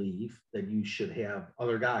 I believe that you should have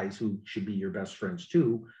other guys who should be your best friends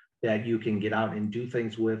too, that you can get out and do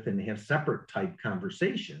things with and have separate type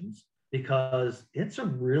conversations, because it's a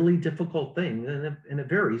really difficult thing. And it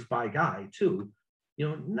varies by guy too.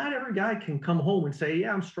 Not every guy can come home and say,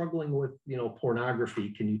 yeah, I'm struggling with, pornography.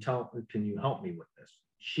 Can you help me with this?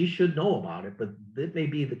 She should know about it, but that may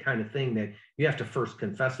be the kind of thing that you have to first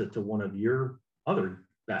confess it to one of your other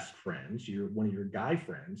best friends, one of your guy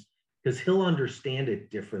friends, because he'll understand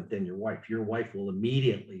it different than your wife. Your wife will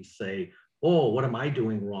immediately say, oh, what am I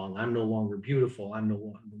doing wrong? I'm no longer beautiful. I'm no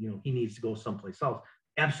longer, he needs to go someplace else.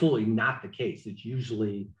 Absolutely not the case. It's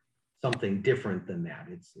usually something different than that.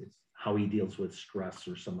 It's how he deals with stress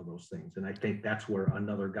or some of those things. And I think that's where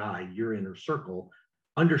another guy, your inner circle,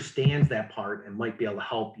 understands that part and might be able to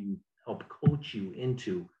help coach you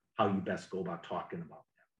into how you best go about talking about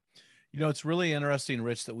that. It's really interesting,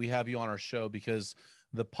 Rich, that we have you on our show, because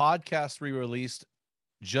the podcast we released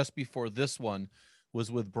just before this one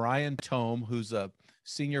was with Brian Tome, who's a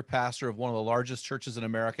senior pastor of one of the largest churches in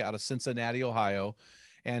America out of Cincinnati, Ohio.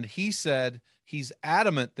 And he said he's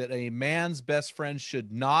adamant that a man's best friend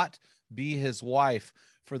should not be his wife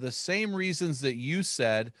for the same reasons that you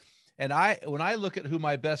said. And when I look at who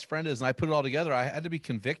my best friend is and I put it all together, I had to be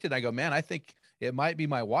convicted. I go, man, I think it might be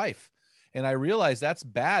my wife. And I realized that's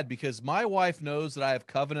bad, because my wife knows that I have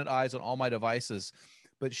covenant eyes on all my devices,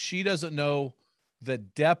 but she doesn't know the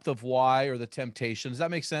depth of why or the temptation. Does that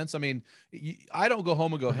make sense? I mean, I don't go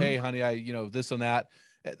home and go, hey, honey, this and that.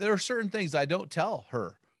 There are certain things I don't tell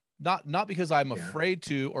her, not because I'm afraid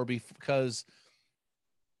to, or because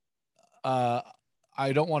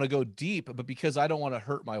I don't want to go deep, but because I don't want to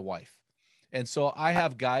hurt my wife. And so I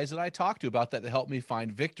have guys that I talk to about that help me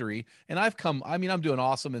find victory. And I'm doing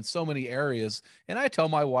awesome in so many areas. And I tell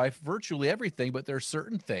my wife virtually everything, but there are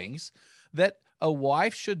certain things that a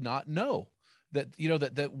wife should not know,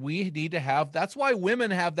 that we need to have. That's why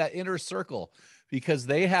women have that inner circle, because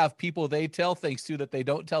they have people they tell things to that they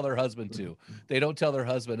don't tell their husband to. They don't tell their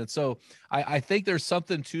husband. And so I think there's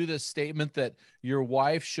something to this statement that your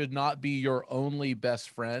wife should not be your only best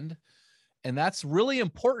friend. And that's really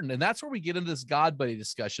important. And that's where we get into this God buddy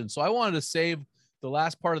discussion. So I wanted to save the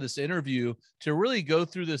last part of this interview to really go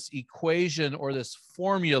through this equation or this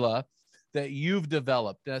formula that you've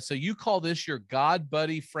developed. So you call this your God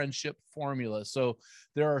buddy friendship formula. So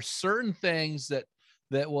there are certain things that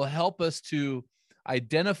will help us to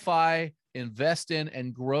identify, invest in,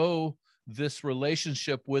 and grow this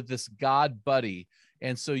relationship with this God buddy.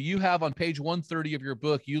 And so you have on page 130 of your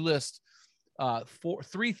book, you list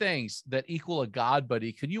three things that equal a God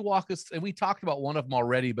buddy. Can you walk us, and we talked about one of them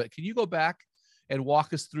already, but can you go back and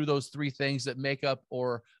walk us through those three things that make up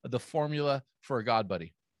or the formula for a God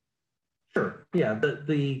buddy? Sure. Yeah.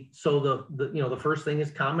 The first thing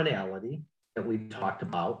is commonality that we talked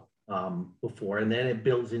about before, and then it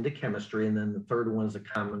builds into chemistry. And then the third one is a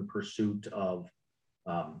common pursuit of,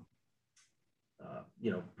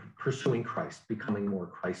 pursuing Christ, becoming more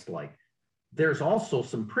Christ-like. There's also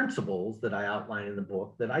some principles that I outline in the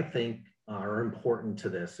book that I think are important to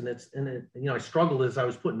this. I struggled as I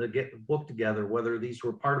was putting the book together, whether these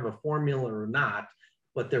were part of a formula or not,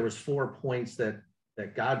 but there was 4 points that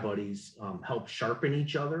God buddies help sharpen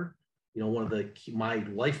each other. One of my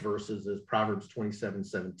life verses is Proverbs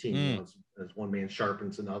 27:17. As one man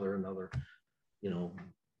sharpens another,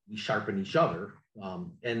 we sharpen each other.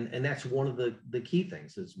 And that's one of the key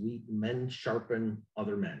things is men sharpen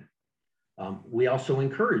other men. We also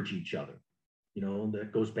encourage each other. That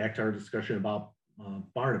goes back to our discussion about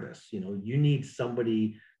Barnabas. You need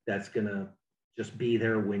somebody that's going to just be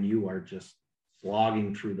there when you are just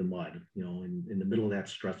slogging through the mud, in the middle of that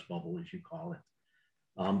stress bubble, as you call it.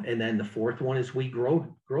 And then the fourth one is we grow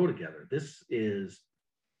together. This is,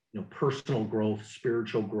 personal growth,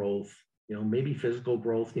 spiritual growth, maybe physical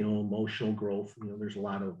growth, emotional growth. There's a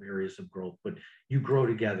lot of areas of growth, but you grow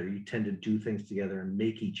together. You tend to do things together and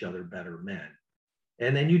make each other better men.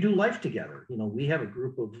 And then you do life together. We have a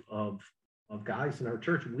group of guys in our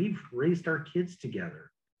church. We've raised our kids together.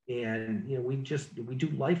 And we do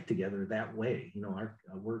life together that way.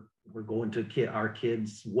 We're going to our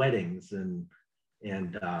kids' weddings and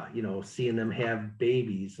seeing them have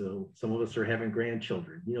babies. So some of us are having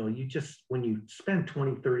grandchildren. When you spend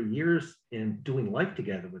 20, 30 years in doing life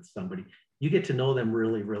together with somebody, you get to know them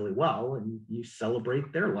really, really well, and you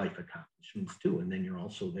celebrate their life accomplishments too. And then you're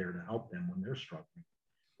also there to help them when they're struggling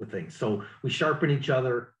with things. So we sharpen each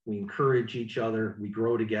other, we encourage each other, we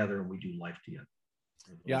grow together, and we do life together.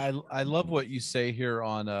 Yeah, I love what you say here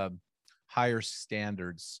on higher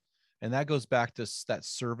standards. And that goes back to that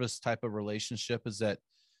service type of relationship is that,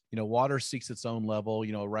 water seeks its own level,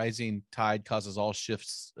 rising tide causes all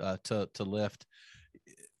shifts to lift.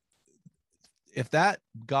 If that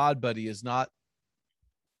God buddy is not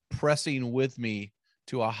pressing with me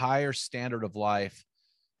to a higher standard of life,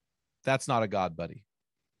 that's not a God buddy.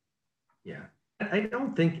 Yeah. I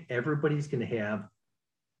don't think everybody's going to have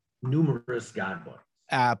numerous God buddies.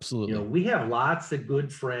 Absolutely. We have lots of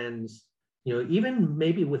good friends, even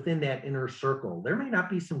maybe within that inner circle. There may not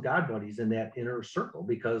be some God buddies in that inner circle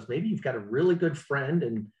because maybe you've got a really good friend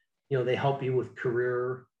and, they help you with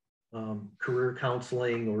career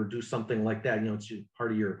counseling or do something like that. It's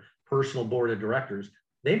part of your personal board of directors.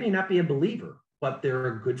 They may not be a believer, but they're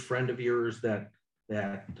a good friend of yours that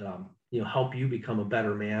help you become a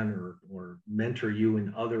better man or mentor you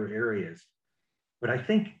in other areas. But I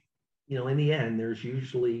think, in the end, there's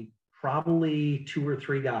usually probably 2 or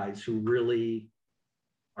 3 guys who really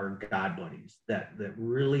are God buddies that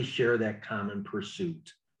really share that common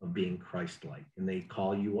pursuit of being Christ-like, and they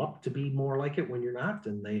call you up to be more like it when you're not,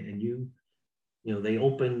 and they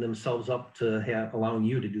open themselves up to allowing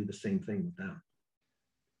you to do the same thing with them.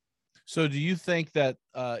 So, do you think that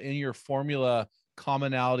in your formula,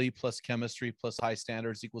 commonality plus chemistry plus high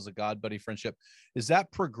standards equals a God buddy friendship? Is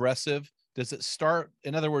that progressive? Does it start,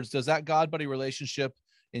 in other words, does that God buddy relationship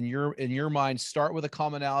in your mind start with a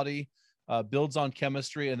commonality, builds on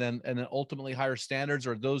chemistry, and then ultimately higher standards,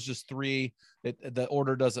 or are those just 3? The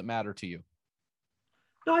order doesn't matter to you?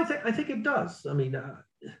 No, I think it does. I mean,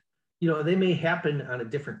 they may happen on a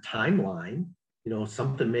different timeline.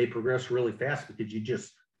 Something may progress really fast because you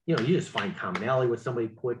just find commonality with somebody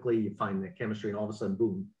quickly. You find that chemistry, and all of a sudden,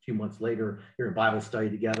 boom, a few months later, you're in Bible study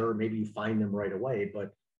together, or maybe you find them right away.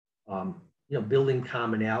 But building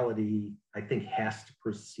commonality, I think, has to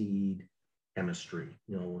precede chemistry.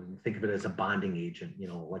 Think of it as a bonding agent,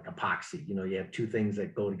 like epoxy. You have 2 things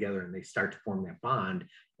that go together and they start to form that bond,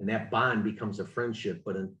 and that bond becomes a friendship.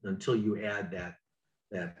 But until you add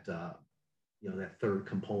that third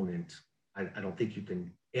component, I don't think you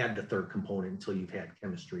can add the third component until you've had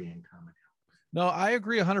chemistry and commonality. No, I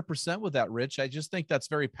agree 100% with that, Rich. I just think that's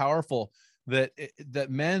very powerful that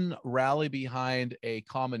men rally behind a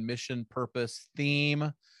common mission, purpose,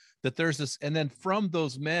 theme, that there's this, and then from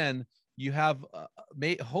those men, you have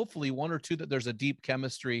hopefully one or two that there's a deep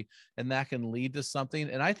chemistry, and that can lead to something.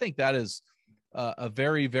 And I think that is a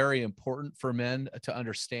very, very important for men to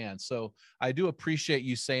understand. So I do appreciate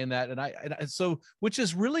you saying that. And so, which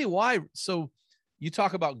is really why, so you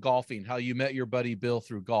talk about golfing, how you met your buddy Bill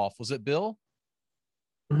through golf. Was it Bill?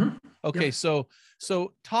 Mm-hmm. Okay. Yep.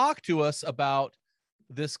 So talk to us about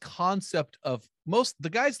this concept of the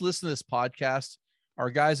guys listening to this podcast are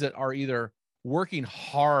guys that are either working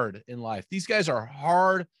hard in life. These guys are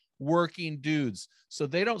hard working dudes. So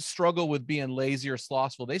they don't struggle with being lazy or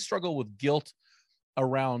slothful. They struggle with guilt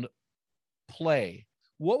around play.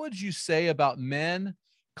 What would you say about men,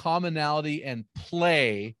 commonality, and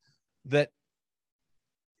play that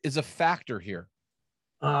is a factor here?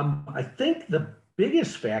 I think the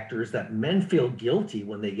biggest factor is that men feel guilty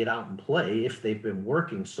when they get out and play if they've been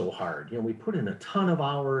working so hard. You know, we put in a ton of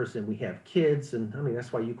hours and we have kids, and I mean,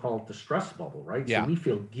 that's why you call it the stress bubble, right? Yeah. So we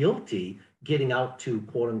feel guilty getting out to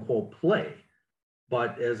quote unquote play.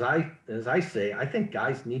 But as I say, I think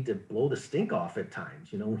guys need to blow the stink off at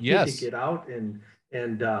times. You know, we need to get out and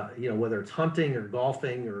you know, whether it's hunting or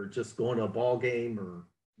golfing or just going to a ball game or,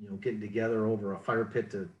 you know, getting together over a fire pit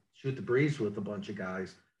to shoot the breeze with a bunch of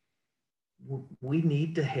guys. We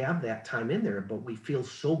need to have that time in there, but we feel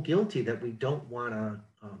so guilty that we don't want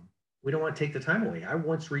to take the time away. I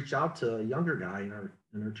once reached out to a younger guy in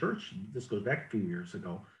our church. This goes back a few years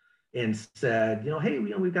ago, and said, you know, hey, you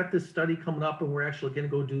know, we've got this study coming up, and we're actually going to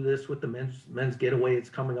go do this with the men's getaway. It's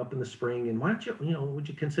coming up in the spring, and why don't you, you know, would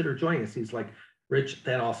you consider joining us? He's like, Rich,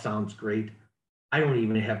 that all sounds great. I don't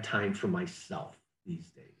even have time for myself these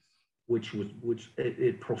days, which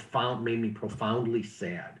made me profoundly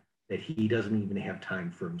sad that he doesn't even have time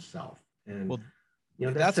for himself. And, well, you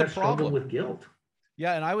know, that's a problem with guilt.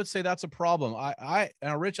 Yeah. And I would say that's a problem.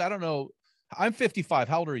 Rich, I don't know. I'm 55.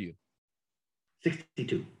 How old are you?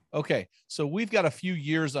 62. Okay. So we've got a few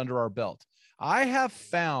years under our belt. I have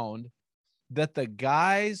found that the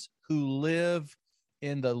guys who live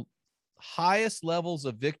in the highest levels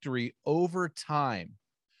of victory over time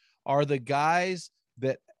are the guys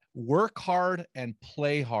that work hard and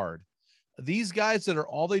play hard. These guys that are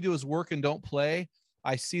all they do is work and don't play,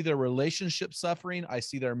 I see their relationship suffering. I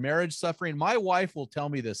see their marriage suffering. My wife will tell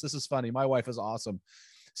me this. This is funny. My wife is awesome.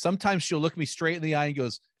 Sometimes she'll look me straight in the eye and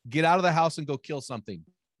goes, get out of the house and go kill something.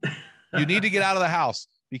 You need to get out of the house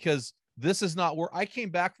because this is not where I came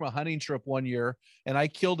back from a hunting trip one year and I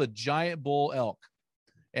killed a giant bull elk.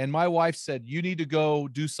 And my wife said, you need to go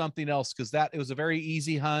do something else because it was a very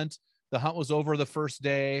easy hunt. The hunt was over the first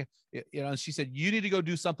day, and she said, you need to go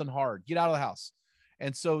do something hard, get out of the house.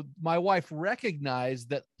 And so my wife recognized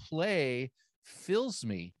that play fills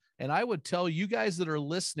me. And I would tell you guys that are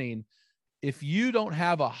listening, if you don't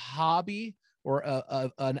have a hobby or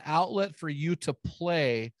an outlet for you to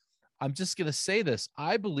play, I'm just going to say this.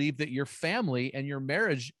 I believe that your family and your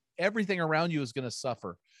marriage, everything around you is going to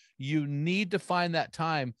suffer. You need to find that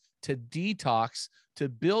time to detox, to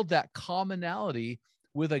build that commonality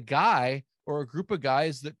with a guy or a group of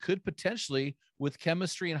guys that could potentially, with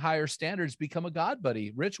chemistry and higher standards, become a God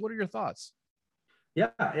buddy. Rich, what are your thoughts? Yeah,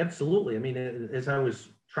 absolutely. I mean, as I was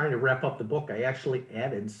trying to wrap up the book, I actually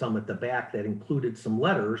added some at the back that included some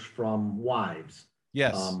letters from wives.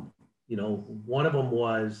 Yes. You know, one of them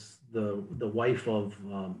was the wife of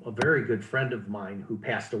a very good friend of mine who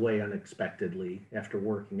passed away unexpectedly after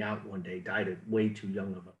working out one day, died at way too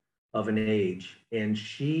young of an age. And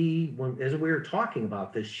she, as we were talking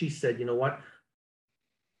about this, she said, you know what?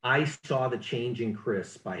 I saw the change in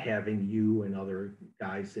Chris by having you and other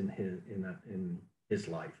guys in his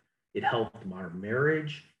life. It helped our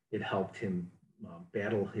marriage. It helped him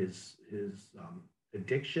battle his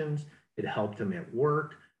addictions. It helped him at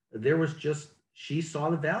work. There was she saw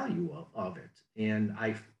the value of it. And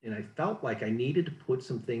I felt like I needed to put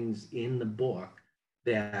some things in the book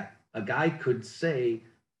that a guy could say,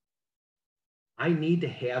 I need to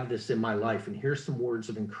have this in my life. And here's some words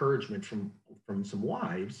of encouragement from some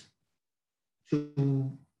wives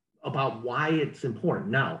about why it's important.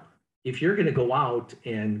 Now, if you're going to go out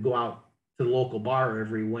to the local bar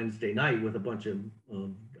every Wednesday night with a bunch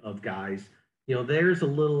of guys, you know, there's a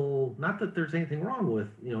little, not that there's anything wrong with,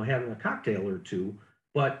 you know, having a cocktail or two,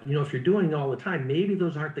 but, you know, if you're doing it all the time, maybe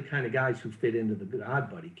those aren't the kind of guys who fit into the God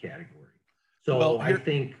buddy category. So well, I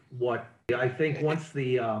think once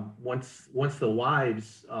the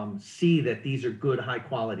wives see that these are good, high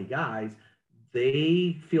quality guys,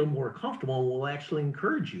 they feel more comfortable and will actually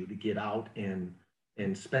encourage you to get out and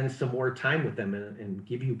spend some more time with them and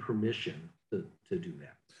give you permission to do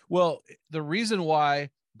that. Well, the reason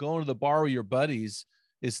why going to the bar with your buddies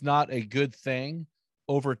is not a good thing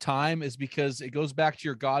over time is because it goes back to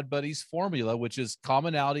your God buddies formula, which is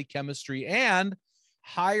commonality, chemistry, and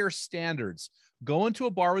higher standards. Going to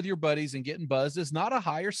a bar with your buddies and getting buzzed is not a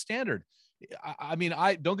higher standard. I mean,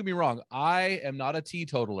 don't get me wrong. I am not a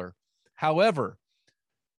teetotaler. However,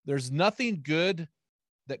 there's nothing good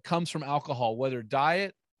that comes from alcohol, whether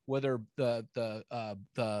diet, whether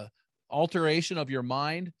the alteration of your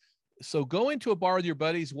mind. So going to a bar with your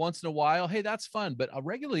buddies once in a while, hey, that's fun. But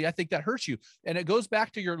regularly, I think that hurts you. And it goes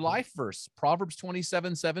back to your life verse, Proverbs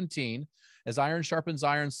 27:17, as iron sharpens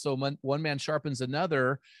iron, so one man sharpens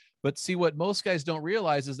another. But see, what most guys don't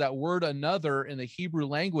realize is that word another in the Hebrew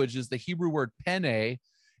language is the Hebrew word pene,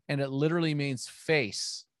 and it literally means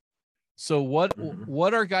face. So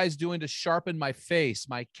what are guys doing to sharpen my face,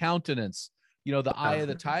 my countenance, the eye of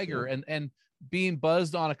the tiger? And being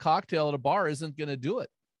buzzed on a cocktail at a bar isn't going to do it.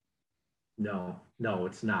 No,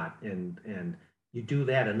 it's not. And you do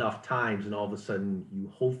that enough times, and all of a sudden you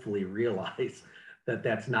hopefully realize that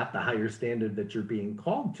that's not the higher standard that you're being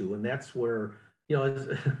called to. And that's where,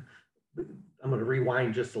 I'm going to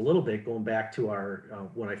rewind just a little bit, going back to our,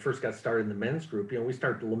 when I first got started in the men's group, we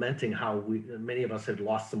started lamenting how many of us had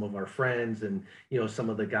lost some of our friends, and, some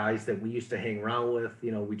of the guys that we used to hang around with,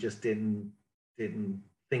 we just didn't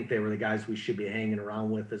think they were the guys we should be hanging around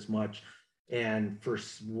with as much. And for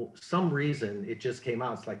some reason, it just came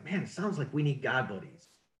out. It's like, man, it sounds like we need God buddies.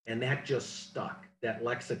 And that just stuck. That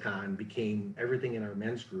lexicon became everything in our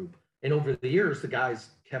men's group. And over the years, the guys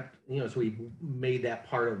kept, as we made that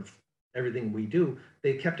part of everything we do,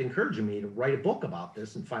 they kept encouraging me to write a book about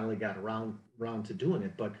this, and finally got around to doing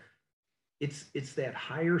it. But it's that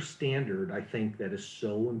higher standard, I think, that is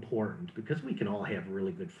so important, because we can all have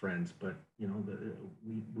really good friends, but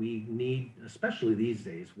we need, especially these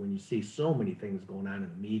days when you see so many things going on in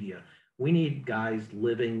the media, we need guys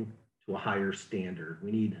living to a higher standard.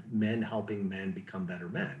 We need men helping men become better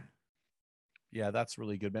men. Yeah, that's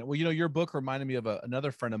really good, man. Well, your book reminded me of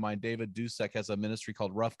another friend of mine, David Dusek, has a ministry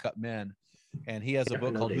called Rough Cut Men, and he has a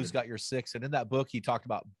book called Who's Got Your Six? And in that book, he talked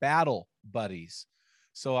about battle buddies.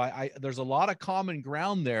 So there's a lot of common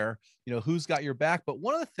ground there, who's got your back. But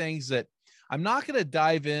one of the things that I'm not going to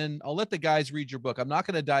dive in, I'll let the guys read your book. I'm not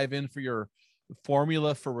going to dive in for your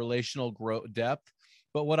formula for relational growth depth.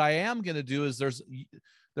 But what I am going to do is there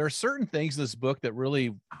are certain things in this book that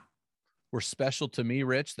really were special to me,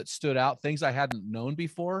 Rich, that stood out, things I hadn't known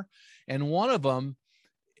before. And one of them,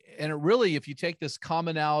 and it really, if you take this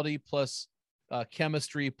commonality plus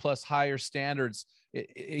chemistry plus higher standards, it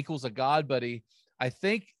equals a God buddy. I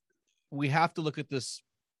think we have to look at this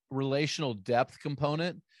relational depth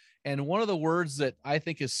component. And one of the words that I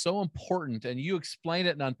think is so important, and you explain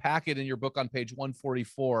it and unpack it in your book on page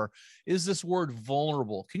 144, is this word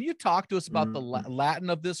vulnerable. Can you talk to us about the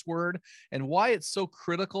Latin of this word and why it's so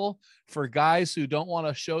critical for guys who don't want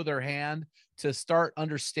to show their hand to start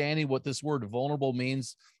understanding what this word vulnerable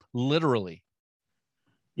means literally?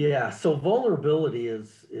 Yeah, so vulnerability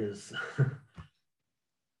is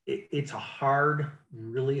it's a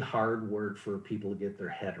really hard word for people to get their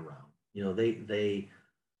head around.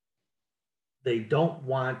 They don't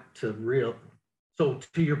want to so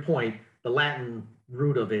to your point, the Latin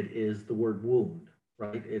root of it is the word wound,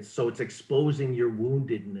 right? It's exposing your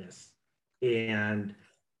woundedness, and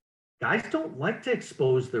guys don't like to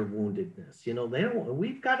expose their woundedness.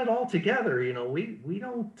 We've got it all together. We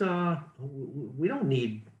don't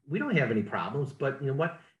have any problems, but you know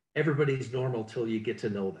what? Everybody's normal till you get to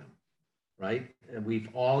know them, right? And we've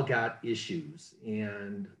all got issues,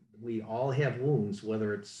 and we all have wounds,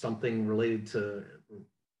 whether it's something related to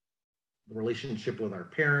the relationship with our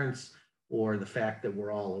parents, or the fact that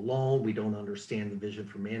we're all alone. We don't understand the vision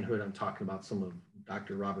for manhood. I'm talking about some of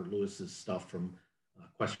Dr. Robert Lewis's stuff from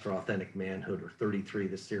Quest for Authentic Manhood, or 33,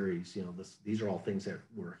 the series. These are all things that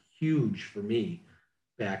were huge for me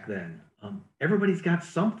back then. Everybody's got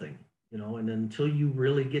something, and until you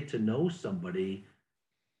really get to know somebody,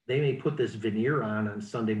 they may put this veneer on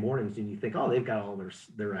Sunday mornings, and you think, oh, they've got all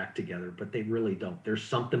their act together, but they really don't. There's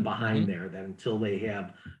something behind there that until they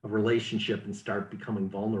have a relationship and start becoming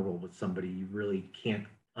vulnerable with somebody, you really can't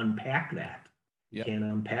unpack that. Yep. You can't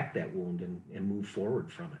unpack that wound and move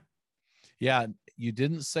forward from it. Yeah, you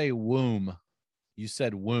didn't say womb. You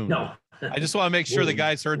said wound. No. I just want to make sure the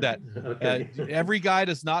guys heard that. Okay. Every guy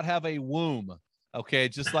does not have a womb. Okay,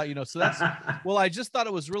 just like, so that's, well, I just thought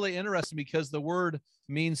it was really interesting because the word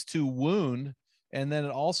means to wound, and then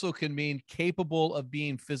it also can mean capable of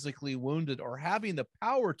being physically wounded or having the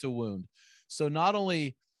power to wound. So not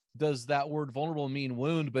only does that word vulnerable mean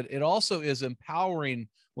wound, but it also is empowering.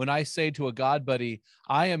 When I say to a God buddy,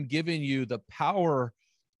 I am giving you the power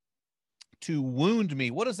to wound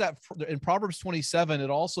me. What is that in Proverbs 27? It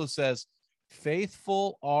also says,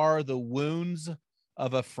 faithful are the wounds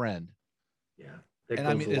of a friend. Yeah. And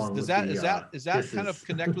I mean, is that kind of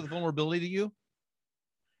connect with vulnerability to you?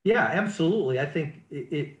 Yeah, absolutely. I think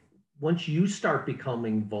it once you start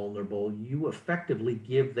becoming vulnerable, you effectively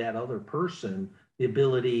give that other person the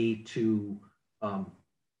ability to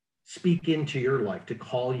speak into your life, to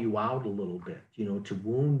call you out a little bit, to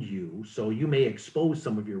wound you. So you may expose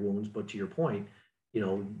some of your wounds, but to your point,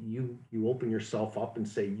 you open yourself up and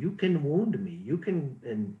say, you can wound me, you can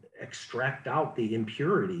and extract out the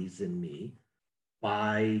impurities in me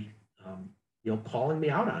by calling me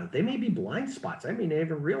out on it. They may be blind spots. I may not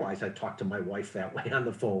even realize I talked to my wife that way on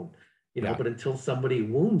the phone, but until somebody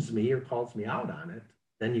wounds me or calls me out on it,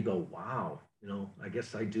 then you go, wow, I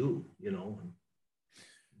guess I do, you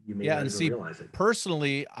may not even realize it.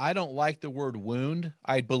 Personally, I don't like the word wound.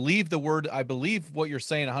 I believe what you're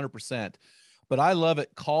saying 100%, but I love it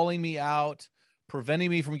calling me out, preventing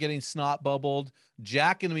me from getting snot bubbled,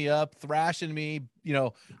 jacking me up, thrashing me.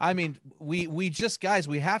 I mean, we just, guys,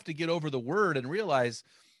 we have to get over the word and realize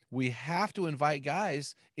we have to invite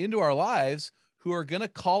guys into our lives who are going to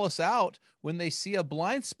call us out when they see a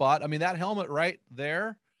blind spot. I mean, that helmet right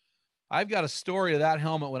there, I've got a story of that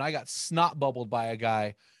helmet when I got snot bubbled by a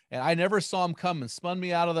guy, and I never saw him come and spun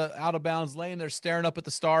me out of bounds, laying there staring up at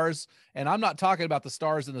the stars. And I'm not talking about the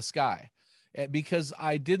stars in the sky, because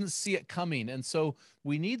I didn't see it coming. And so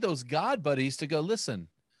we need those God buddies to go, listen,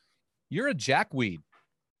 you're a jackweed.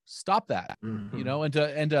 Stop that.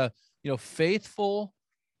 Mm-hmm. Faithful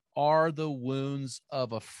are the wounds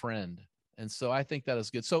of a friend. And so I think that is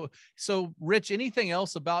good. So Rich, anything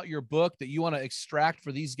else about your book that you want to extract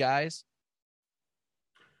for these guys?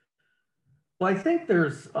 Well, I think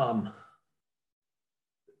there's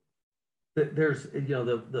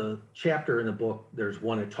the chapter in the book, there's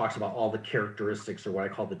one that talks about all the characteristics, or what I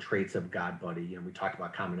call the traits of God buddy. We talked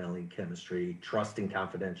about commonality and chemistry, trust and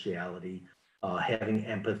confidentiality, having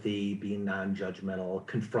empathy, being non-judgmental,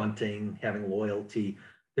 confronting, having loyalty.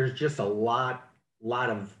 There's just a lot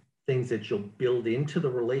of things that you'll build into the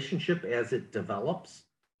relationship as it develops.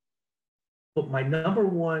 But my number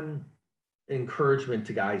one encouragement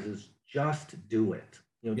to guys is just do it.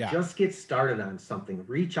 Just get started on something.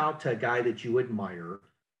 Reach out to a guy that you admire.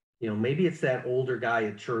 Maybe it's that older guy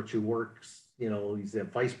at church who works, he's the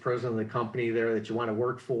vice president of the company there that you want to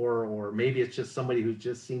work for, or maybe it's just somebody who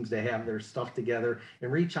just seems to have their stuff together,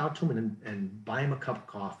 and reach out to him and buy him a cup of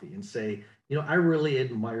coffee and say, I really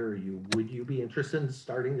admire you. Would you be interested in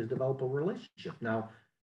starting to develop a relationship? Now,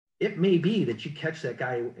 it may be that you catch that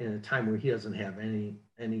guy in a time where he doesn't have any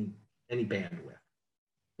bandwidth.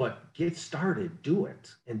 But get started, do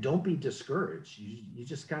it, and don't be discouraged. You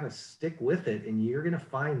just got to stick with it, and you're going to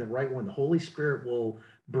find the right one. The Holy Spirit will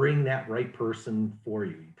bring that right person for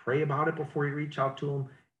you. You pray about it before you reach out to them,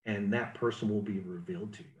 and that person will be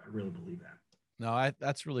revealed to you. I really believe that. No,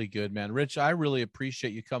 that's really good, man. Rich, I really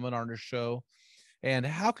appreciate you coming on our show. And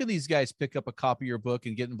how can these guys pick up a copy of your book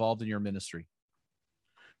and get involved in your ministry?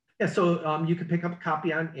 Yeah, so you can pick up a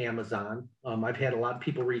copy on Amazon. I've had a lot of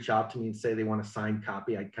people reach out to me and say they want a signed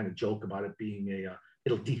copy. I kind of joke about it being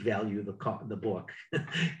it'll devalue the book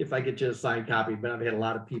if I get you a signed copy. But I've had a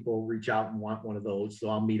lot of people reach out and want one of those. So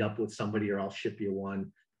I'll meet up with somebody or I'll ship you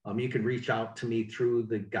one. You can reach out to me through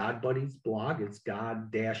the God Buddies blog. It's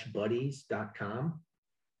god-buddies.com.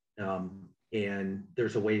 And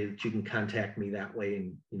there's a way that you can contact me that way.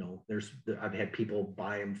 And, I've had people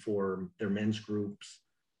buy them for their men's groups.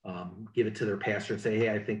 Give it to their pastor and say, hey,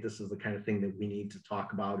 I think this is the kind of thing that we need to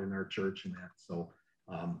talk about in our church and that. So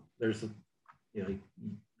you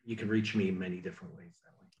can reach me in many different ways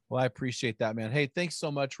that way. Well, I appreciate that, man. Hey, thanks so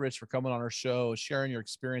much, Rich, for coming on our show, sharing your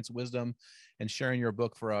experience, wisdom, and sharing your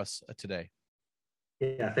book for us today.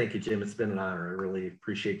 Yeah, thank you, Jim. It's been an honor. I really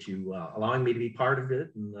appreciate you allowing me to be part of it,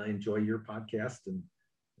 and I enjoy your podcast. And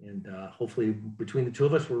hopefully between the two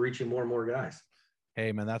of us, we're reaching more and more guys.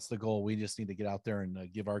 Hey, man, that's the goal. We just need to get out there and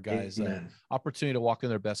give our guys an opportunity to walk in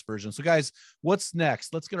their best version. So, guys, what's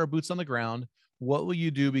next? Let's get our boots on the ground. What will you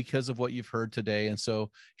do because of what you've heard today? And so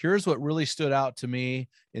here's what really stood out to me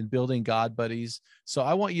in building God Buddies. So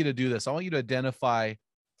I want you to do this. I want you to identify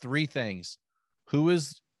 3 things. Who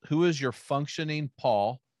is your functioning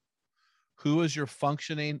Paul? Who is your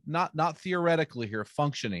functioning, not theoretically here,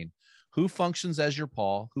 functioning? Who functions as your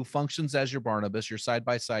Paul? Who functions as your Barnabas, your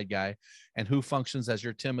side-by-side guy? And who functions as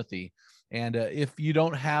your Timothy? And if you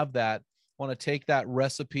don't have that, I want to take that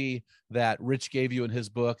recipe that Rich gave you in his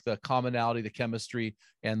book, the commonality, the chemistry,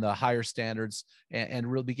 and the higher standards,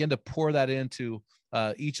 and really begin to pour that into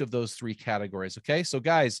each of those 3 categories. Okay, so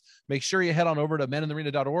guys, make sure you head on over to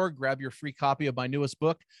meninthearena.org, grab your free copy of my newest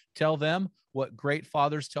book. Tell them what great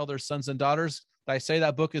fathers tell their sons and daughters. I say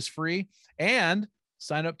that book is free, and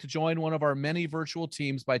sign up to join one of our many virtual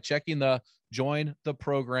teams by checking the Join the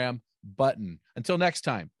Program button. Until next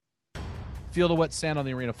time, feel the wet sand on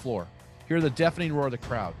the arena floor. Hear the deafening roar of the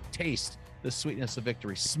crowd. Taste the sweetness of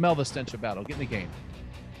victory. Smell the stench of battle. Get in the game.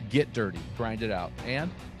 Get dirty. Grind it out.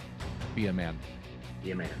 And be a man.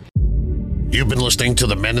 Be a man. You've been listening to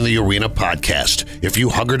the Men in the Arena podcast. If you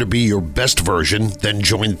hunger to be your best version, then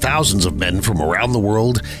join thousands of men from around the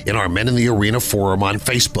world in our Men in the Arena forum on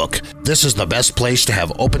Facebook. This is the best place to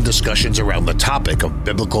have open discussions around the topic of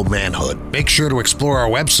biblical manhood. Make sure to explore our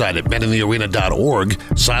website at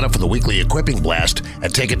meninthearena.org, sign up for the weekly equipping blast,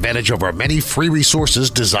 and take advantage of our many free resources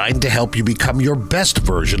designed to help you become your best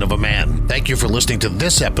version of a man. Thank you for listening to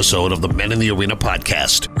this episode of the Men in the Arena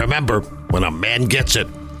podcast. Remember, when a man gets it,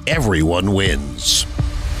 everyone wins.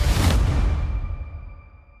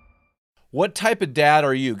 What type of dad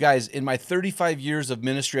are you? Guys, in my 35 years of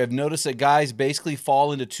ministry, I've noticed that guys basically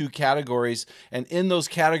fall into 2 categories. And in those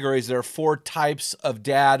categories, there are 4 types of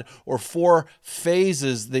dad, or 4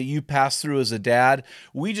 phases that you pass through as a dad.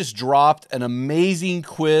 We just dropped an amazing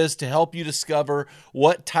quiz to help you discover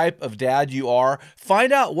what type of dad you are.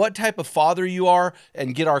 Find out what type of father you are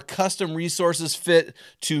and get our custom resources fit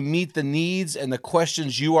to meet the needs and the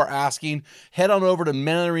questions you are asking. Head on over to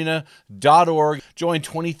meninthearena.org. Join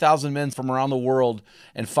 20,000 men from around the world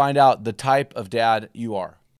and find out the type of dad you are.